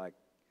just like,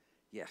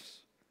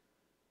 yes.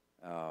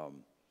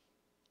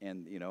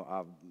 And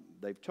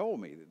they've told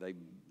me that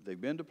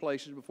they've been to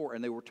places before,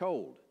 and they were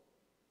told.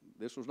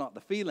 This was not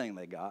the feeling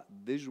they got.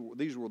 These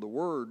were the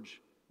words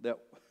that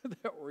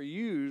were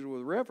used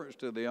with reference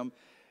to them.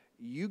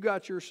 You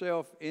got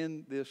yourself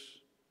in this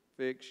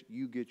fix.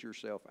 You get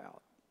yourself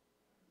out.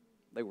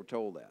 They were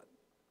told that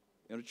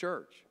in a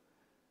church,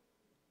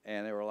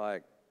 and they were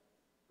like,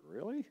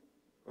 really?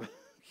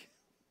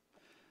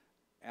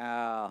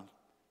 I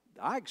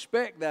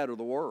expect that of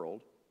the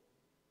world.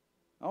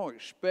 I don't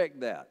expect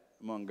that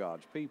among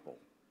God's people.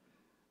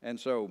 And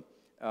so,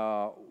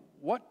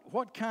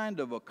 what kind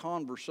of a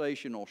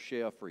conversational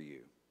chef are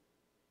you?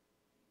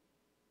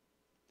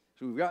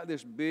 So we've got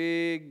this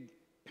big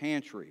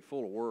pantry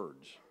full of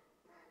words.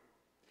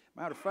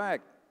 Matter of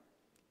fact,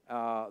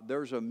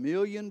 there's 1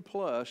 million+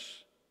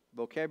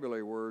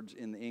 vocabulary words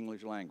in the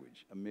English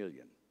language. 1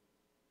 million.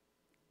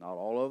 Not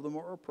all of them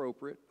are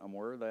appropriate. I'm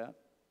aware of that.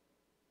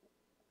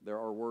 There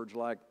are words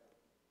like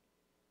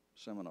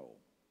Seminole.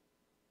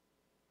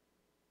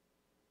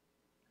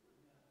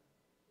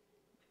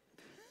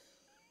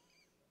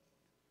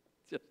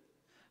 Just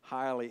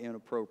highly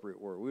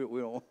inappropriate word.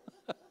 We don't.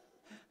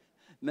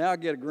 Now I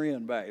get a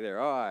grin back there.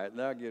 All right,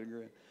 now I get a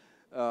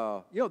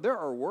grin. There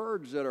are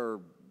words that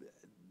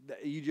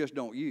you just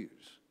don't use.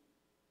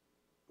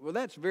 Well,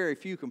 that's very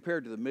few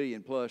compared to the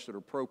million plus that are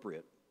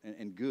appropriate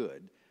and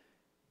good.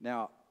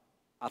 Now,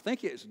 I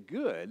think it's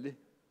good.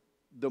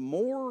 The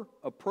more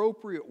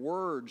appropriate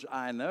words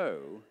I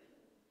know,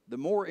 the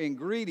more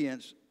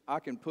ingredients I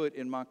can put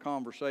in my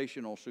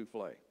conversational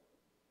souffle.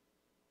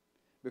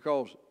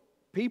 Because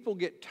people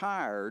get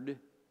tired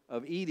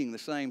of eating the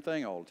same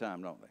thing all the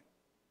time, don't they?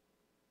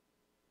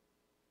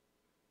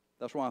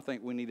 That's why I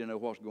think we need to know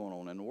what's going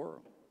on in the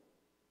world.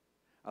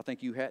 I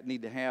think you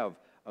need to have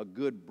a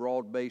good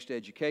broad-based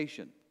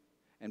education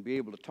and be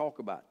able to talk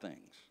about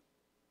things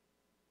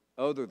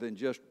other than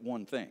just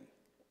one thing.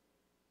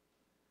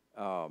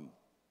 John,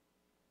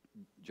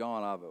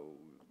 I'm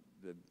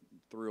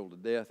thrilled to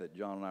death that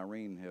John and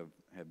Irene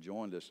have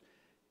joined us.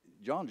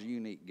 John's a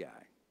unique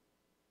guy.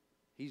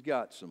 He's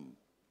got some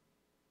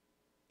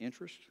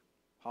interests,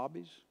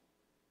 hobbies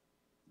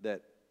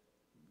that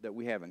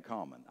we have in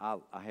common.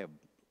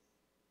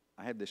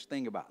 I have this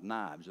thing about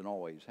knives and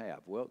always have.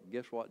 Well,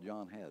 guess what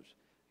John has?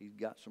 He's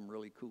got some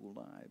really cool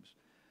knives.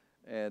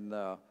 And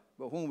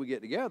but when we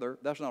get together,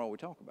 that's not all we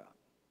talk about.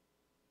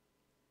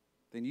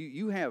 Then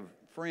you have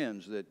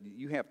friends that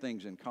you have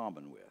things in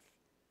common with.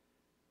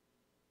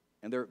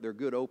 And they're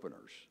good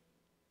openers.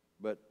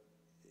 But,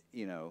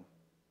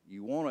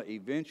 you want to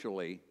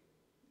eventually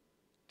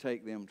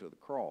take them to the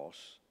cross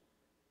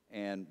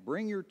and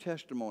bring your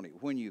testimony.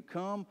 When you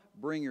come,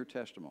 bring your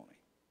testimony.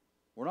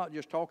 We're not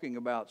just talking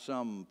about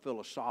some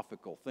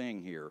philosophical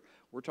thing here.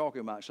 We're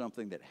talking about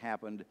something that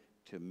happened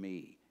to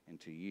me and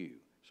to you.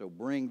 So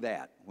bring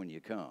that when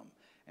you come.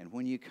 And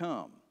when you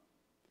come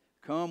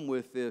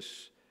with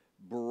this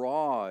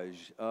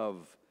barrage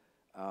of,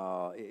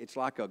 it's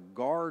like a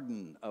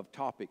garden of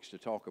topics to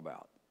talk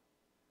about.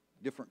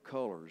 Different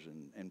colors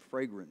and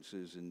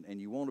fragrances, and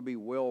you want to be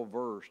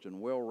well-versed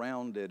and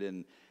well-rounded,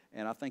 and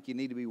I think you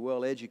need to be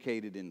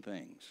well-educated in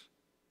things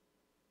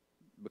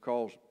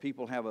because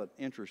people have an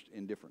interest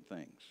in different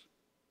things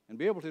and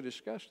be able to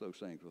discuss those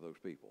things with those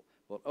people.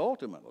 But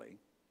ultimately,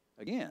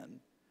 again,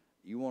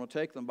 you want to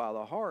take them by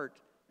the heart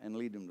and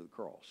lead them to the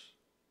cross.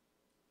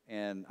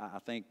 And I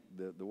think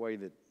the way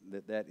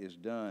that is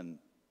done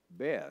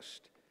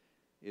best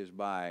is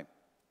by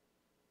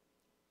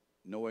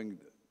knowing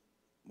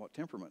what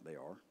temperament they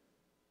are,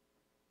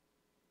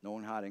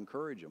 knowing how to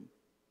encourage them,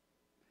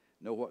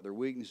 know what their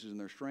weaknesses and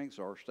their strengths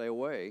are, stay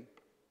away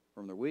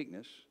from their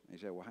weakness. And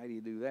you say, well, how do you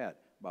do that?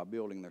 By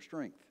building their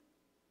strength.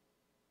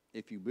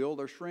 If you build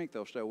their strength,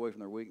 they'll stay away from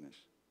their weakness.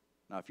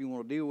 Now, if you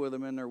want to deal with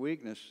them in their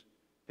weakness,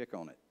 pick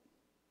on it.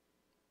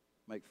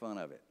 Make fun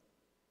of it.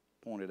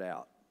 Point it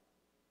out.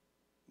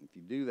 If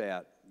you do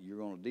that, you're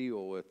going to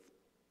deal with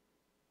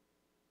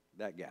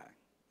that guy.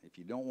 If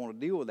you don't want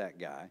to deal with that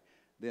guy,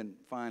 then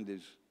find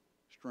his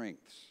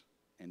strengths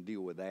and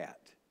deal with that.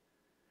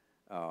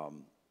 I'll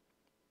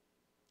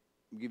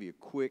give you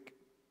a quick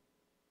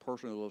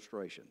personal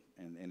illustration,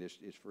 and it's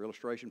for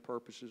illustration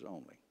purposes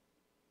only.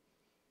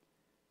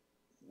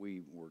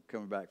 We were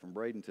coming back from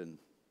Bradenton,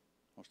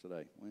 what's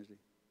today, Wednesday?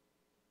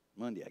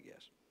 Monday, I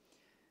guess.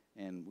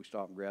 And we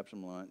stopped and grabbed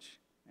some lunch,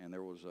 and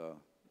there was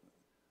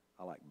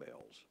I like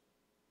Bell's,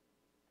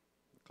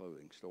 the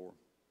clothing store.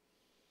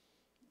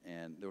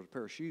 And there was a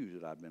pair of shoes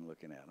that I'd been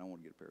looking at, and I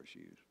wanted to get a pair of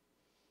shoes.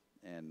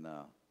 And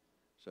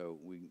so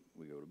we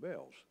go to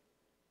Bell's,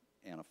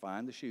 and I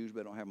find the shoes,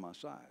 but I don't have my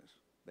size.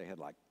 They had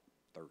like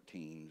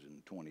 13s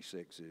and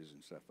 26s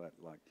and stuff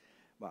like.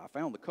 But I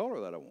found the color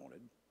that I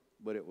wanted,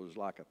 but it was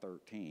like a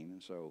 13,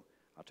 and so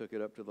I took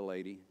it up to the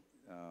lady,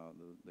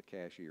 the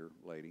cashier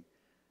lady,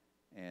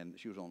 and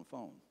she was on the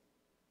phone.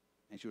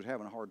 And she was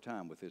having a hard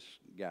time with this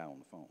guy on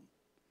the phone.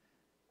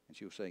 And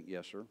she was saying,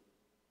 yes, sir,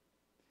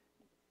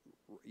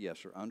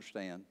 I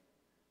understand.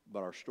 But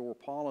our store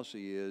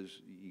policy is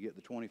you get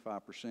the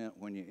 25%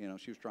 when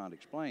she was trying to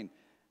explain,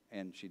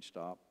 and she'd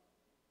stop.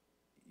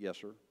 Yes,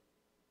 sir.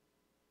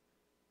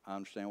 I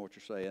understand what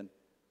you're saying.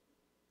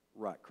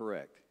 Right,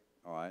 correct.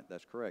 All right,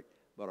 that's correct.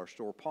 But our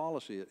store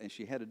policy, and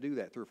she had to do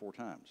that 3 or 4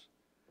 times.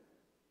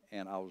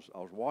 And I was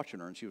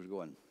watching her, and she was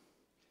going,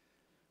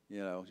 she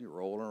was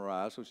rolling her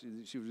eyes. So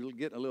she was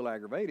getting a little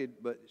aggravated,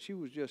 but she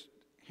was just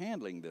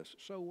handling this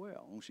so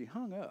well. When she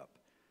hung up,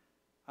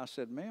 I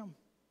said, ma'am,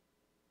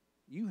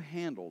 you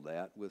handled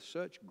that with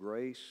such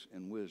grace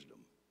and wisdom.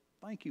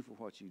 Thank you for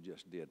what you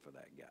just did for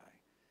that guy.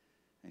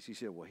 And she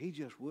said, well, he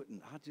just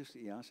wouldn't.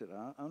 I said,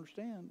 I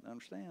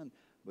understand,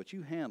 but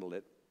you handled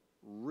it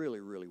really,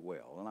 really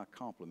well, and I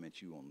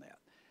compliment you on that.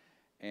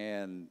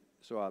 And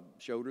so I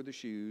showed her the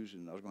shoes,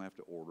 and I was going to have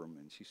to order them,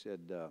 and she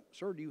said,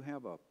 sir, do you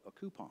have a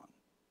coupon?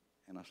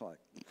 And I was like,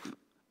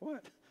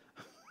 what?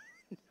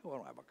 No, I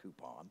don't have a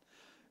coupon.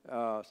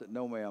 I said,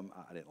 no, ma'am.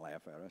 I didn't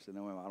laugh at her. I said,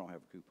 no, ma'am, I don't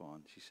have a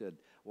coupon. She said,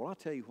 well, I'll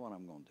tell you what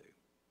I'm going to do.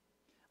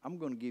 I'm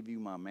going to give you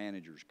my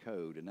manager's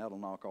code, and that'll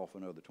knock off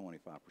another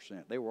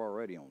 25%. They were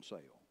already on sale.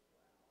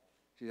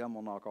 She said, I'm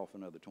going to knock off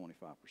another 25%.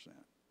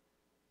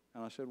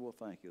 And I said, well,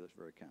 thank you. That's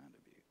very kind of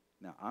you.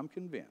 Now, I'm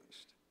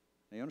convinced.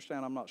 Now, you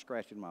understand I'm not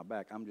scratching my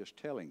back. I'm just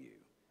telling you.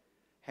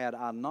 Had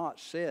I not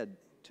said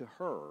to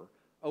her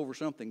over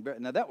something better,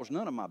 now that was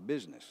none of my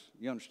business.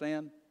 You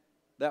understand?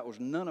 That was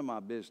none of my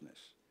business.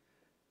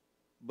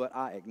 But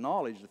I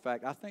acknowledged the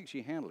fact I think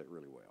she handled it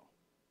really well.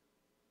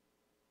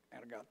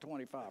 And I got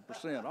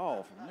 25%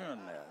 off from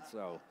doing that.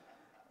 So,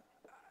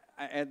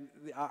 and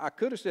I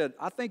could have said,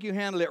 I think you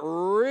handled it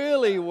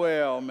really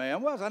well,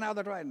 ma'am. Well, so now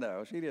that's right.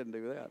 No, she didn't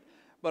do that.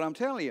 But I'm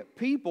telling you,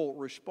 people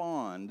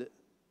respond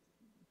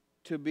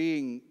to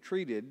being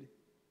treated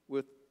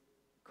with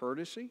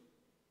courtesy.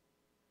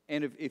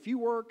 And if you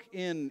work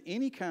in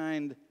any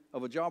kind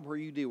of a job where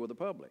you deal with the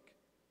public,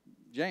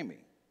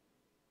 Jamie,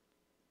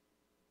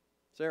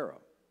 Sarah,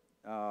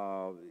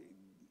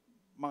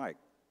 Mike,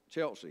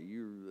 Chelsea,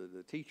 you're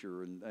the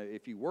teacher, and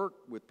if you work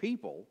with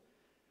people,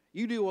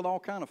 you deal with all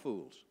kind of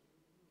fools,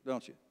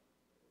 don't you?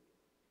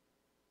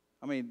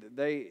 I mean,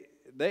 they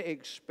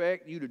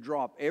expect you to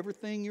drop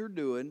everything you're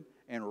doing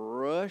and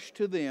rush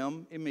to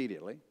them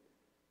immediately,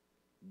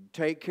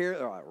 take care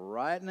of it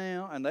right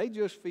now, and they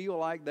just feel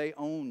like they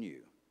own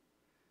you.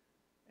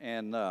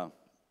 And I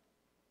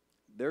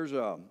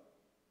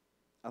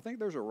think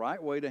there's a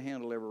right way to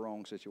handle every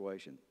wrong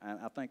situation, and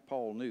I think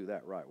Paul knew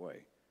that right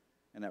way.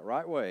 And that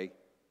right way,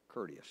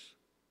 courteous.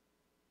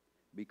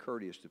 Be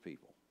courteous to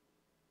people.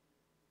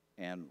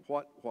 And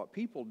what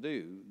people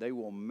do, they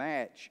will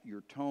match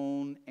your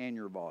tone and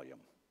your volume.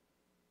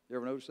 You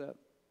ever notice that?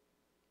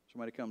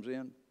 Somebody comes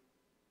in,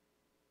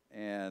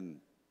 and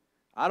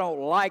I don't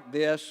like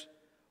this.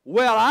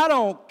 Well, I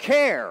don't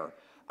care.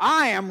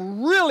 I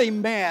am really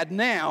mad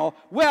now.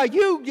 Well,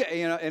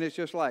 and it's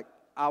just like,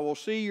 I will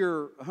see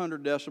your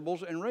 100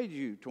 decibels and raise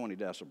you 20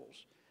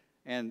 decibels.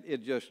 And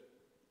it just,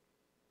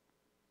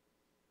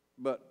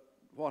 but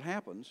what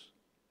happens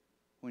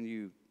when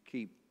you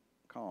keep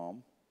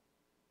calm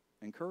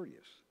and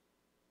courteous?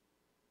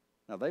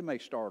 Now, they may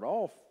start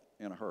off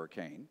in a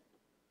hurricane,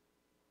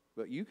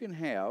 but you can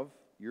have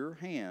your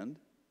hand,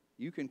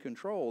 you can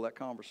control that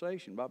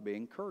conversation by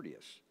being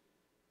courteous.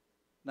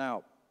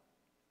 Now,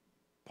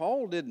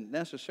 Paul didn't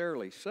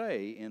necessarily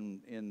say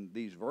in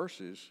these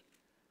verses,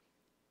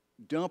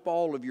 dump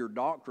all of your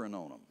doctrine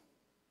on them.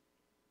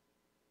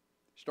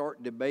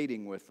 Start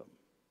debating with them.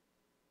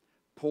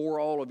 Pour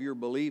all of your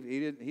belief. He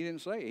didn't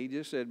say it. He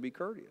just said be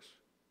courteous.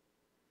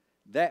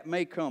 That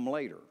may come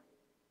later.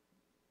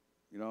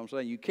 You know what I'm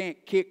saying? You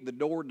can't kick the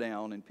door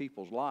down in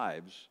people's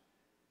lives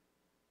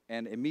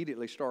and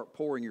immediately start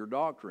pouring your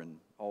doctrine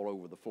all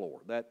over the floor.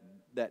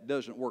 That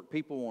doesn't work.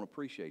 People won't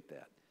appreciate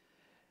that.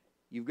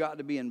 You've got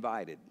to be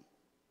invited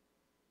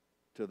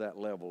to that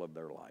level of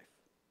their life.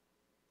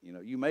 You know,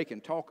 you may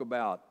can talk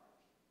about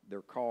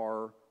their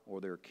car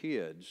or their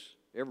kids.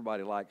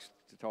 Everybody likes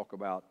to talk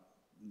about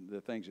the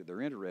things that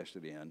they're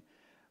interested in.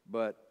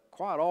 But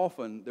quite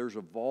often, there's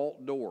a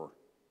vault door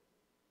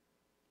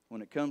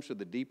when it comes to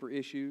the deeper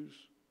issues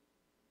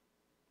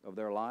of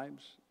their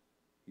lives.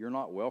 You're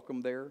not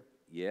welcome there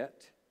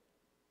yet.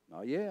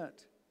 Not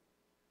yet.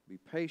 Be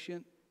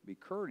patient, be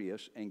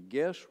courteous, and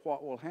guess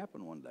what will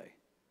happen one day?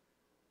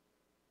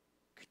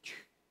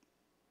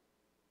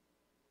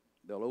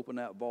 They'll open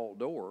that vault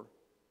door,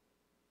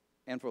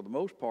 and for the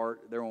most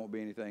part, there won't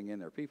be anything in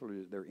there. People,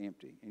 they're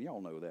empty, and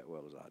y'all know that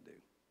well as I do.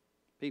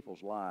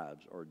 People's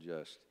lives are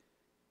just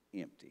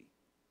empty.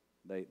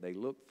 They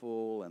look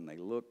full, and they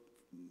look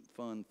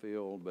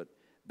fun-filled, but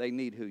they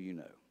need who you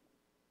know.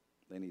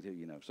 They need who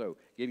you know. So,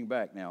 getting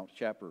back now,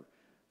 chapter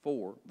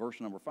 4,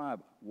 verse number 5.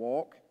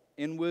 Walk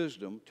in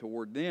wisdom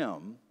toward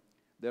them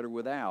that are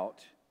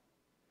without.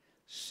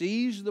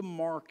 Seize the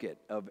market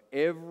of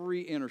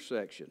every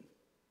intersection,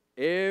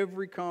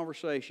 every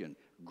conversation.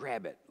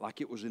 Grab it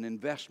like it was an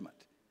investment.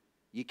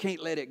 You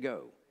can't let it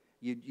go.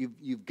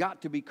 You've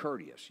got to be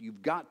courteous.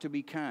 You've got to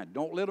be kind.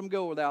 Don't let them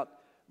go without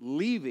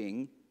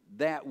leaving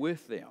that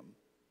with them.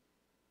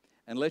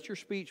 And let your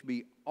speech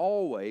be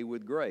always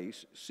with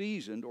grace,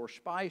 seasoned or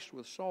spiced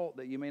with salt,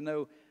 that you may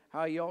know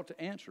how you ought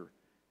to answer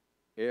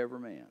every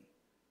man.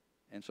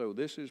 And so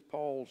this is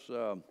Paul's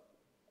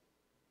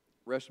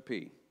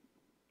recipe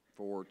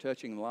for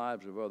touching the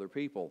lives of other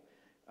people.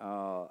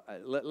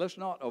 Let's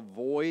not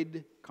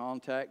avoid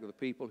contact with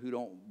people who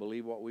don't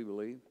believe what we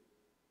believe.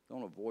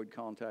 Don't avoid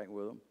contact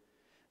with them.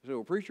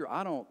 So, preacher,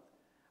 I don't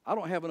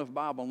have enough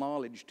Bible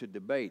knowledge to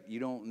debate. You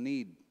don't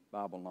need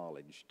Bible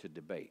knowledge to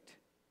debate.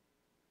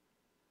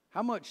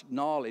 How much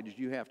knowledge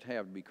do you have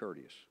to be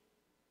courteous?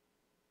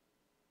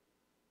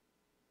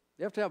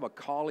 You have to have a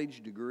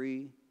college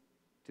degree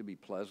to be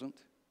pleasant.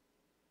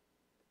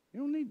 You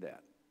don't need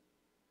that.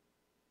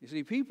 You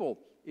see, people,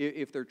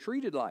 if they're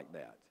treated like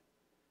that,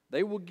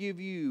 they will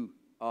give you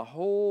a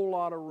whole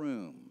lot of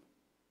room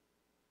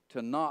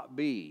to not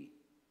be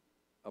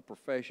a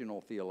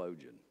professional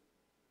theologian.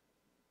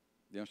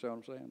 You understand what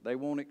I'm saying? They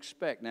won't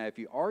expect. Now, if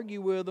you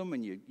argue with them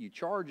and you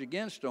charge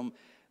against them,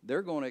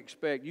 they're going to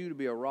expect you to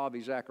be a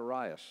Ravi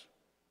Zacharias.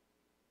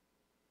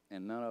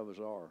 And none of us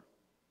are.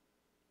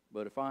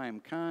 But if I am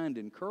kind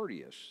and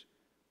courteous,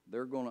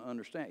 they're going to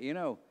understand. You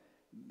know,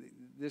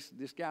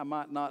 this guy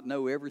might not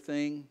know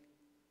everything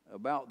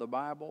about the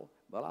Bible,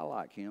 but I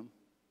like him.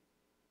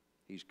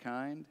 He's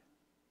kind,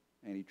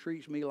 and he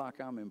treats me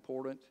like I'm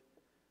important,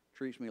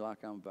 treats me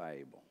like I'm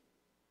valuable.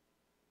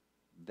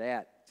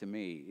 That, to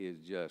me, is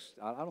just,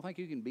 I don't think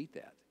you can beat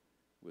that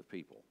with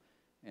people.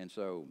 And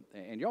so,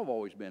 and y'all have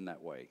always been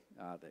that way.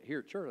 Here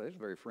at church, it's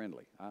very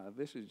friendly.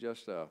 This is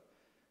just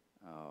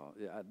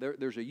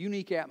there's a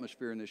unique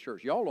atmosphere in this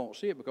church. Y'all don't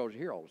see it because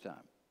you're here all the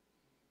time.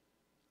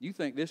 You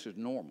think this is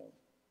normal,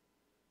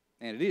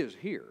 and it is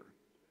here.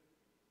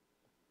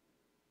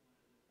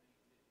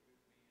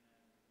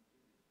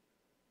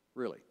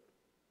 Really?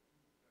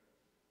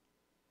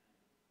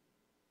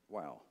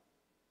 Wow.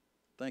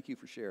 Thank you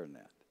for sharing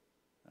that.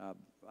 I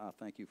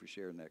thank you for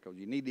sharing that, because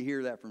you need to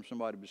hear that from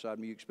somebody beside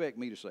me. You expect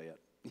me to say it.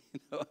 You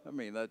know, I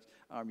mean,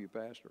 I'm your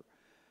pastor.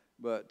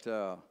 But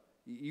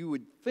you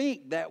would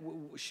think that,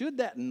 should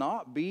that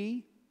not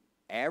be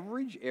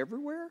average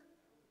everywhere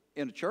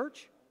in a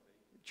church?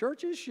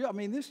 Churches, I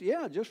mean,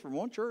 just from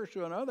one church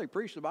to another, they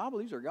preach the Bible.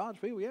 These are God's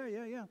people.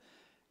 Yeah.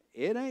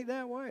 It ain't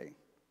that way.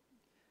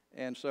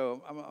 And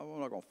so I'm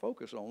not going to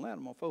focus on that.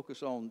 I'm going to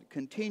focus on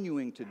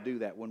continuing to do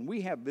that. When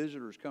we have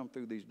visitors come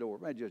through these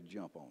doors, man, just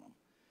jump on them.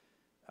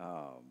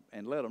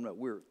 And let them know,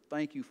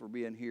 thank you for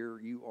being here.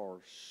 You are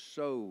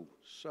so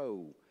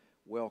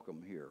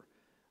welcome here.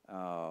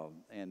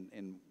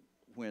 And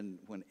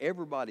when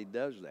everybody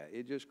does that,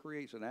 it just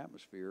creates an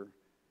atmosphere.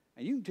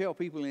 And you can tell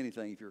people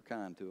anything if you're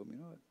kind to them. You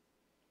know what?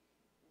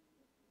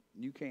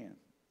 You can.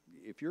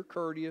 If you're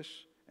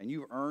courteous and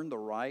you've earned the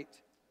right,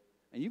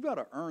 and you've got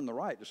to earn the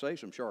right to say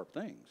some sharp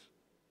things.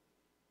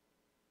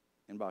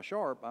 And by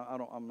sharp,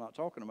 I'm not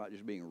talking about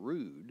just being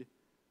rude,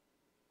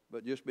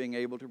 but just being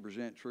able to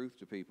present truth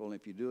to people. And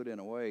if you do it in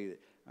a way that,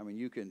 I mean,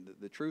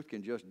 the truth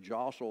can just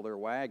jostle their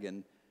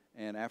wagon,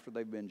 and after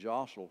they've been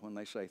jostled, when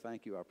they say,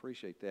 thank you, I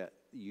appreciate that,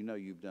 you know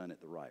you've done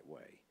it the right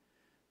way.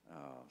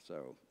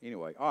 So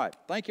anyway, all right,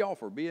 thank you all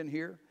for being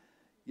here.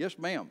 Yes,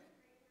 ma'am.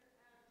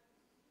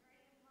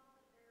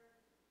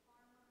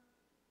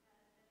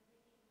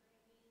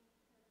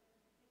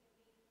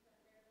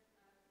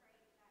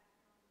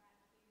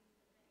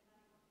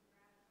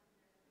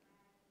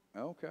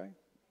 Okay.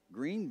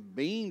 Green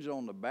beans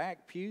on the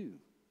back pew.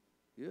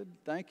 Good.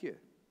 Thank you.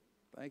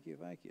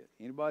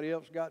 Anybody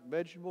else got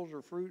vegetables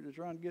or fruit they're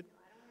trying to get?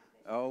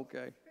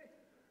 Okay.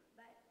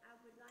 But I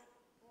would like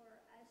for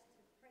us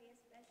to pray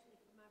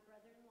especially for my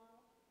brother-in-law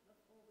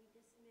before we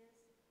dismiss.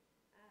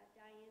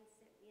 Diane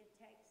sent me a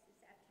text this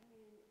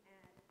afternoon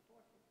at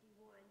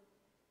 4:51.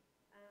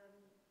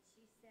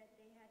 She said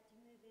they had to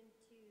move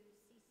into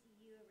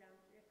CCU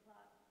around 3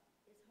 o'clock.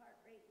 His heart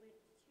rate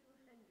went to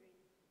 200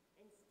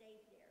 and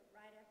stayed there.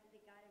 Right after they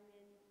got him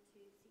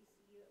into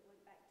CCU, it went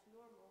back to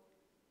normal.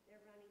 They're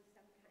running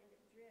some kind of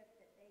drip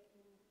that they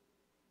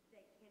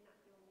cannot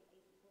go on the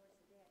 8th floor,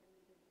 so they had to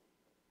move him.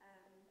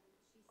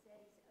 She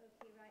said he's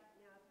okay right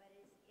now, but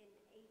is in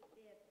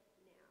AFib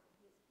now.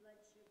 His blood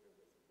sugar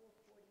was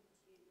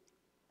 442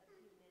 a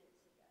few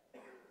minutes ago.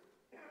 So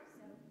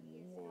he is not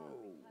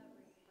recovering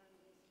from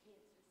this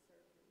cancer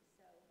surgery.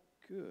 So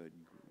good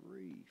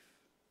grief,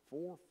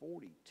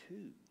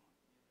 442.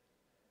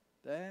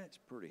 That's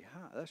pretty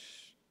high. That's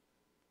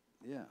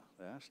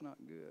not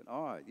good.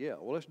 All right,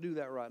 well, let's do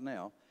that right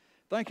now.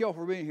 Thank you all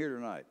for being here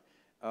tonight.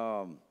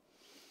 and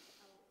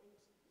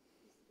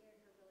he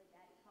scared her really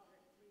bad. He called her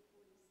at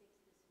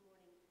 3:46 this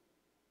morning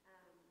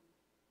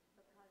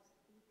because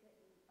he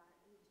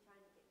was trying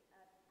to get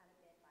up out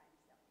of bed by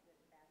himself to go to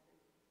the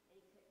bathroom, and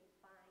he couldn't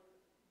find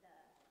the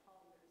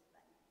call nurse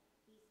button.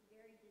 He's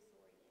very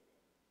disoriented.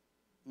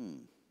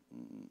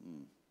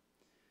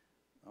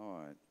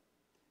 All right.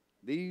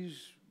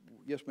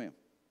 Yes, ma'am.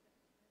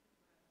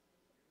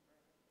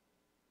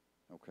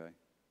 Okay.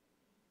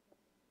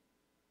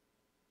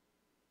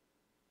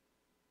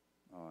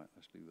 All right,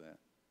 let's do that.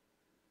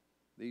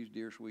 These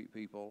dear sweet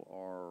people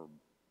are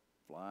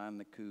flying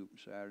the coop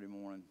Saturday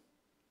morning,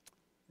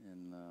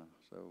 and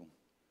so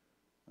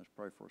let's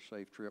pray for a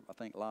safe trip. I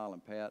think Lyle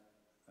and Pat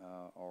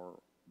are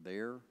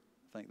there.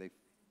 I think they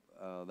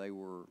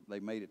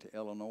made it to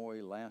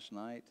Illinois last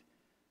night,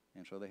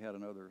 and so they had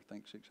another, I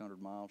think,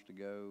 600 miles to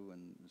go,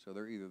 and so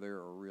they're either there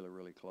or really,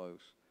 really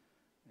close.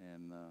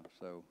 And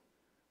so,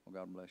 well,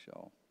 God bless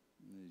y'all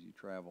as you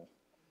travel.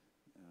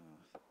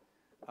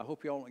 I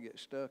hope y'all don't get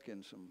stuck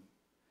in some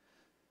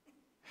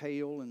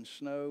hail and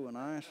snow and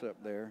ice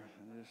up there.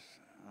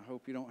 I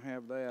hope you don't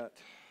have that.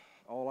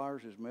 All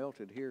ours is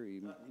melted here.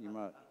 You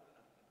might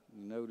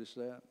notice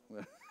that.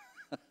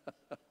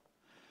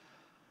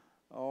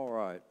 All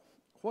right.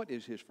 What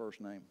is his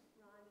first name?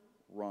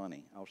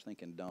 Ronnie. I was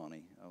thinking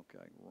Donnie.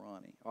 Okay,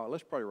 Ronnie. All right,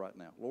 let's pray right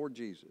now. Lord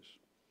Jesus,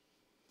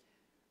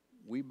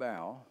 we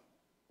bow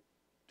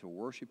to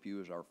worship you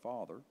as our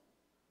Father,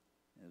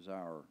 as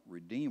our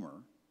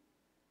Redeemer,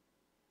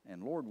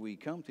 And Lord, we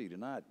come to you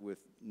tonight with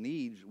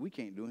needs. We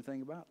can't do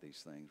anything about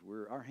these things.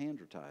 Our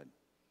hands are tied,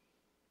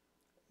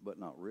 but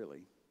not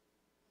really,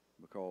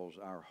 because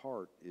our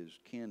heart is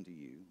kin to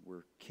you.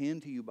 We're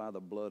kin to you by the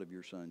blood of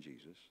your Son,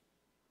 Jesus.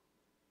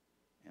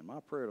 And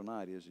my prayer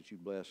tonight is that you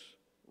bless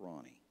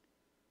Ronnie.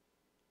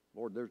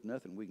 Lord, there's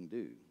nothing we can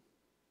do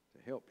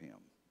to help him,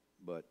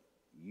 but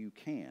you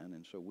can,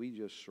 and so we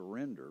just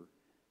surrender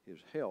his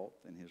health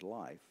and his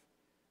life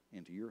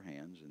into your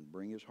hands and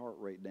bring his heart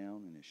rate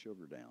down and his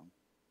sugar down.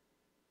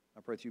 I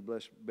pray that you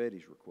bless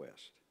Betty's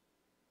request.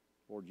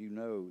 Lord, you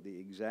know the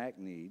exact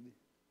need,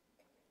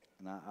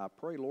 and I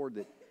pray, Lord,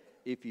 that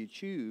if you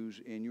choose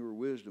in your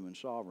wisdom and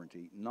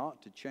sovereignty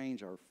not to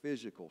change our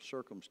physical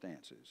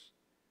circumstances,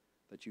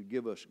 that you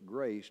give us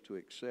grace to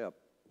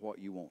accept what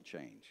you won't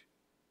change,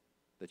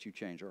 that you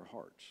change our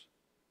hearts.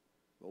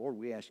 But Lord,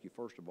 we ask you,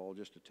 first of all,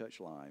 just to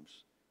touch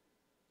lives,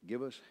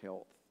 give us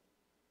health,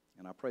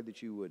 and I pray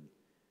that you would,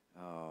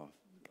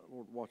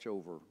 Lord, watch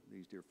over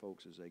these dear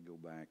folks as they go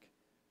back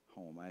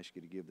home. I ask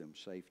you to give them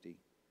safety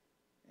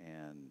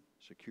and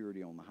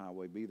security on the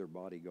highway. Be their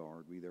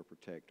bodyguard, be their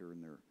protector,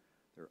 and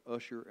their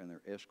usher and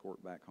their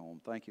escort back home.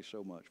 Thank you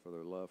so much for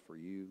their love for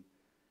you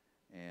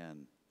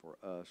and for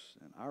us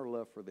and our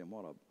love for them.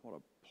 What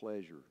a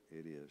pleasure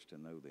it is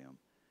to know them.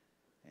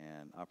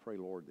 And I pray,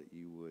 Lord, that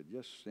you would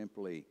just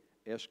simply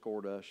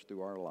escort us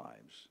through our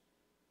lives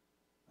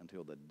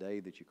until the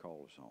day that you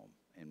call us home.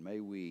 And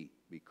may we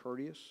be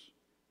courteous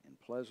and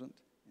pleasant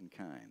and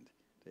kind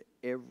to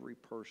every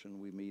person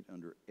we meet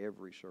under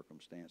every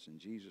circumstance. In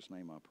Jesus'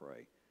 name I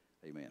pray.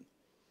 Amen.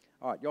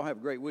 All right, y'all have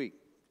a great week.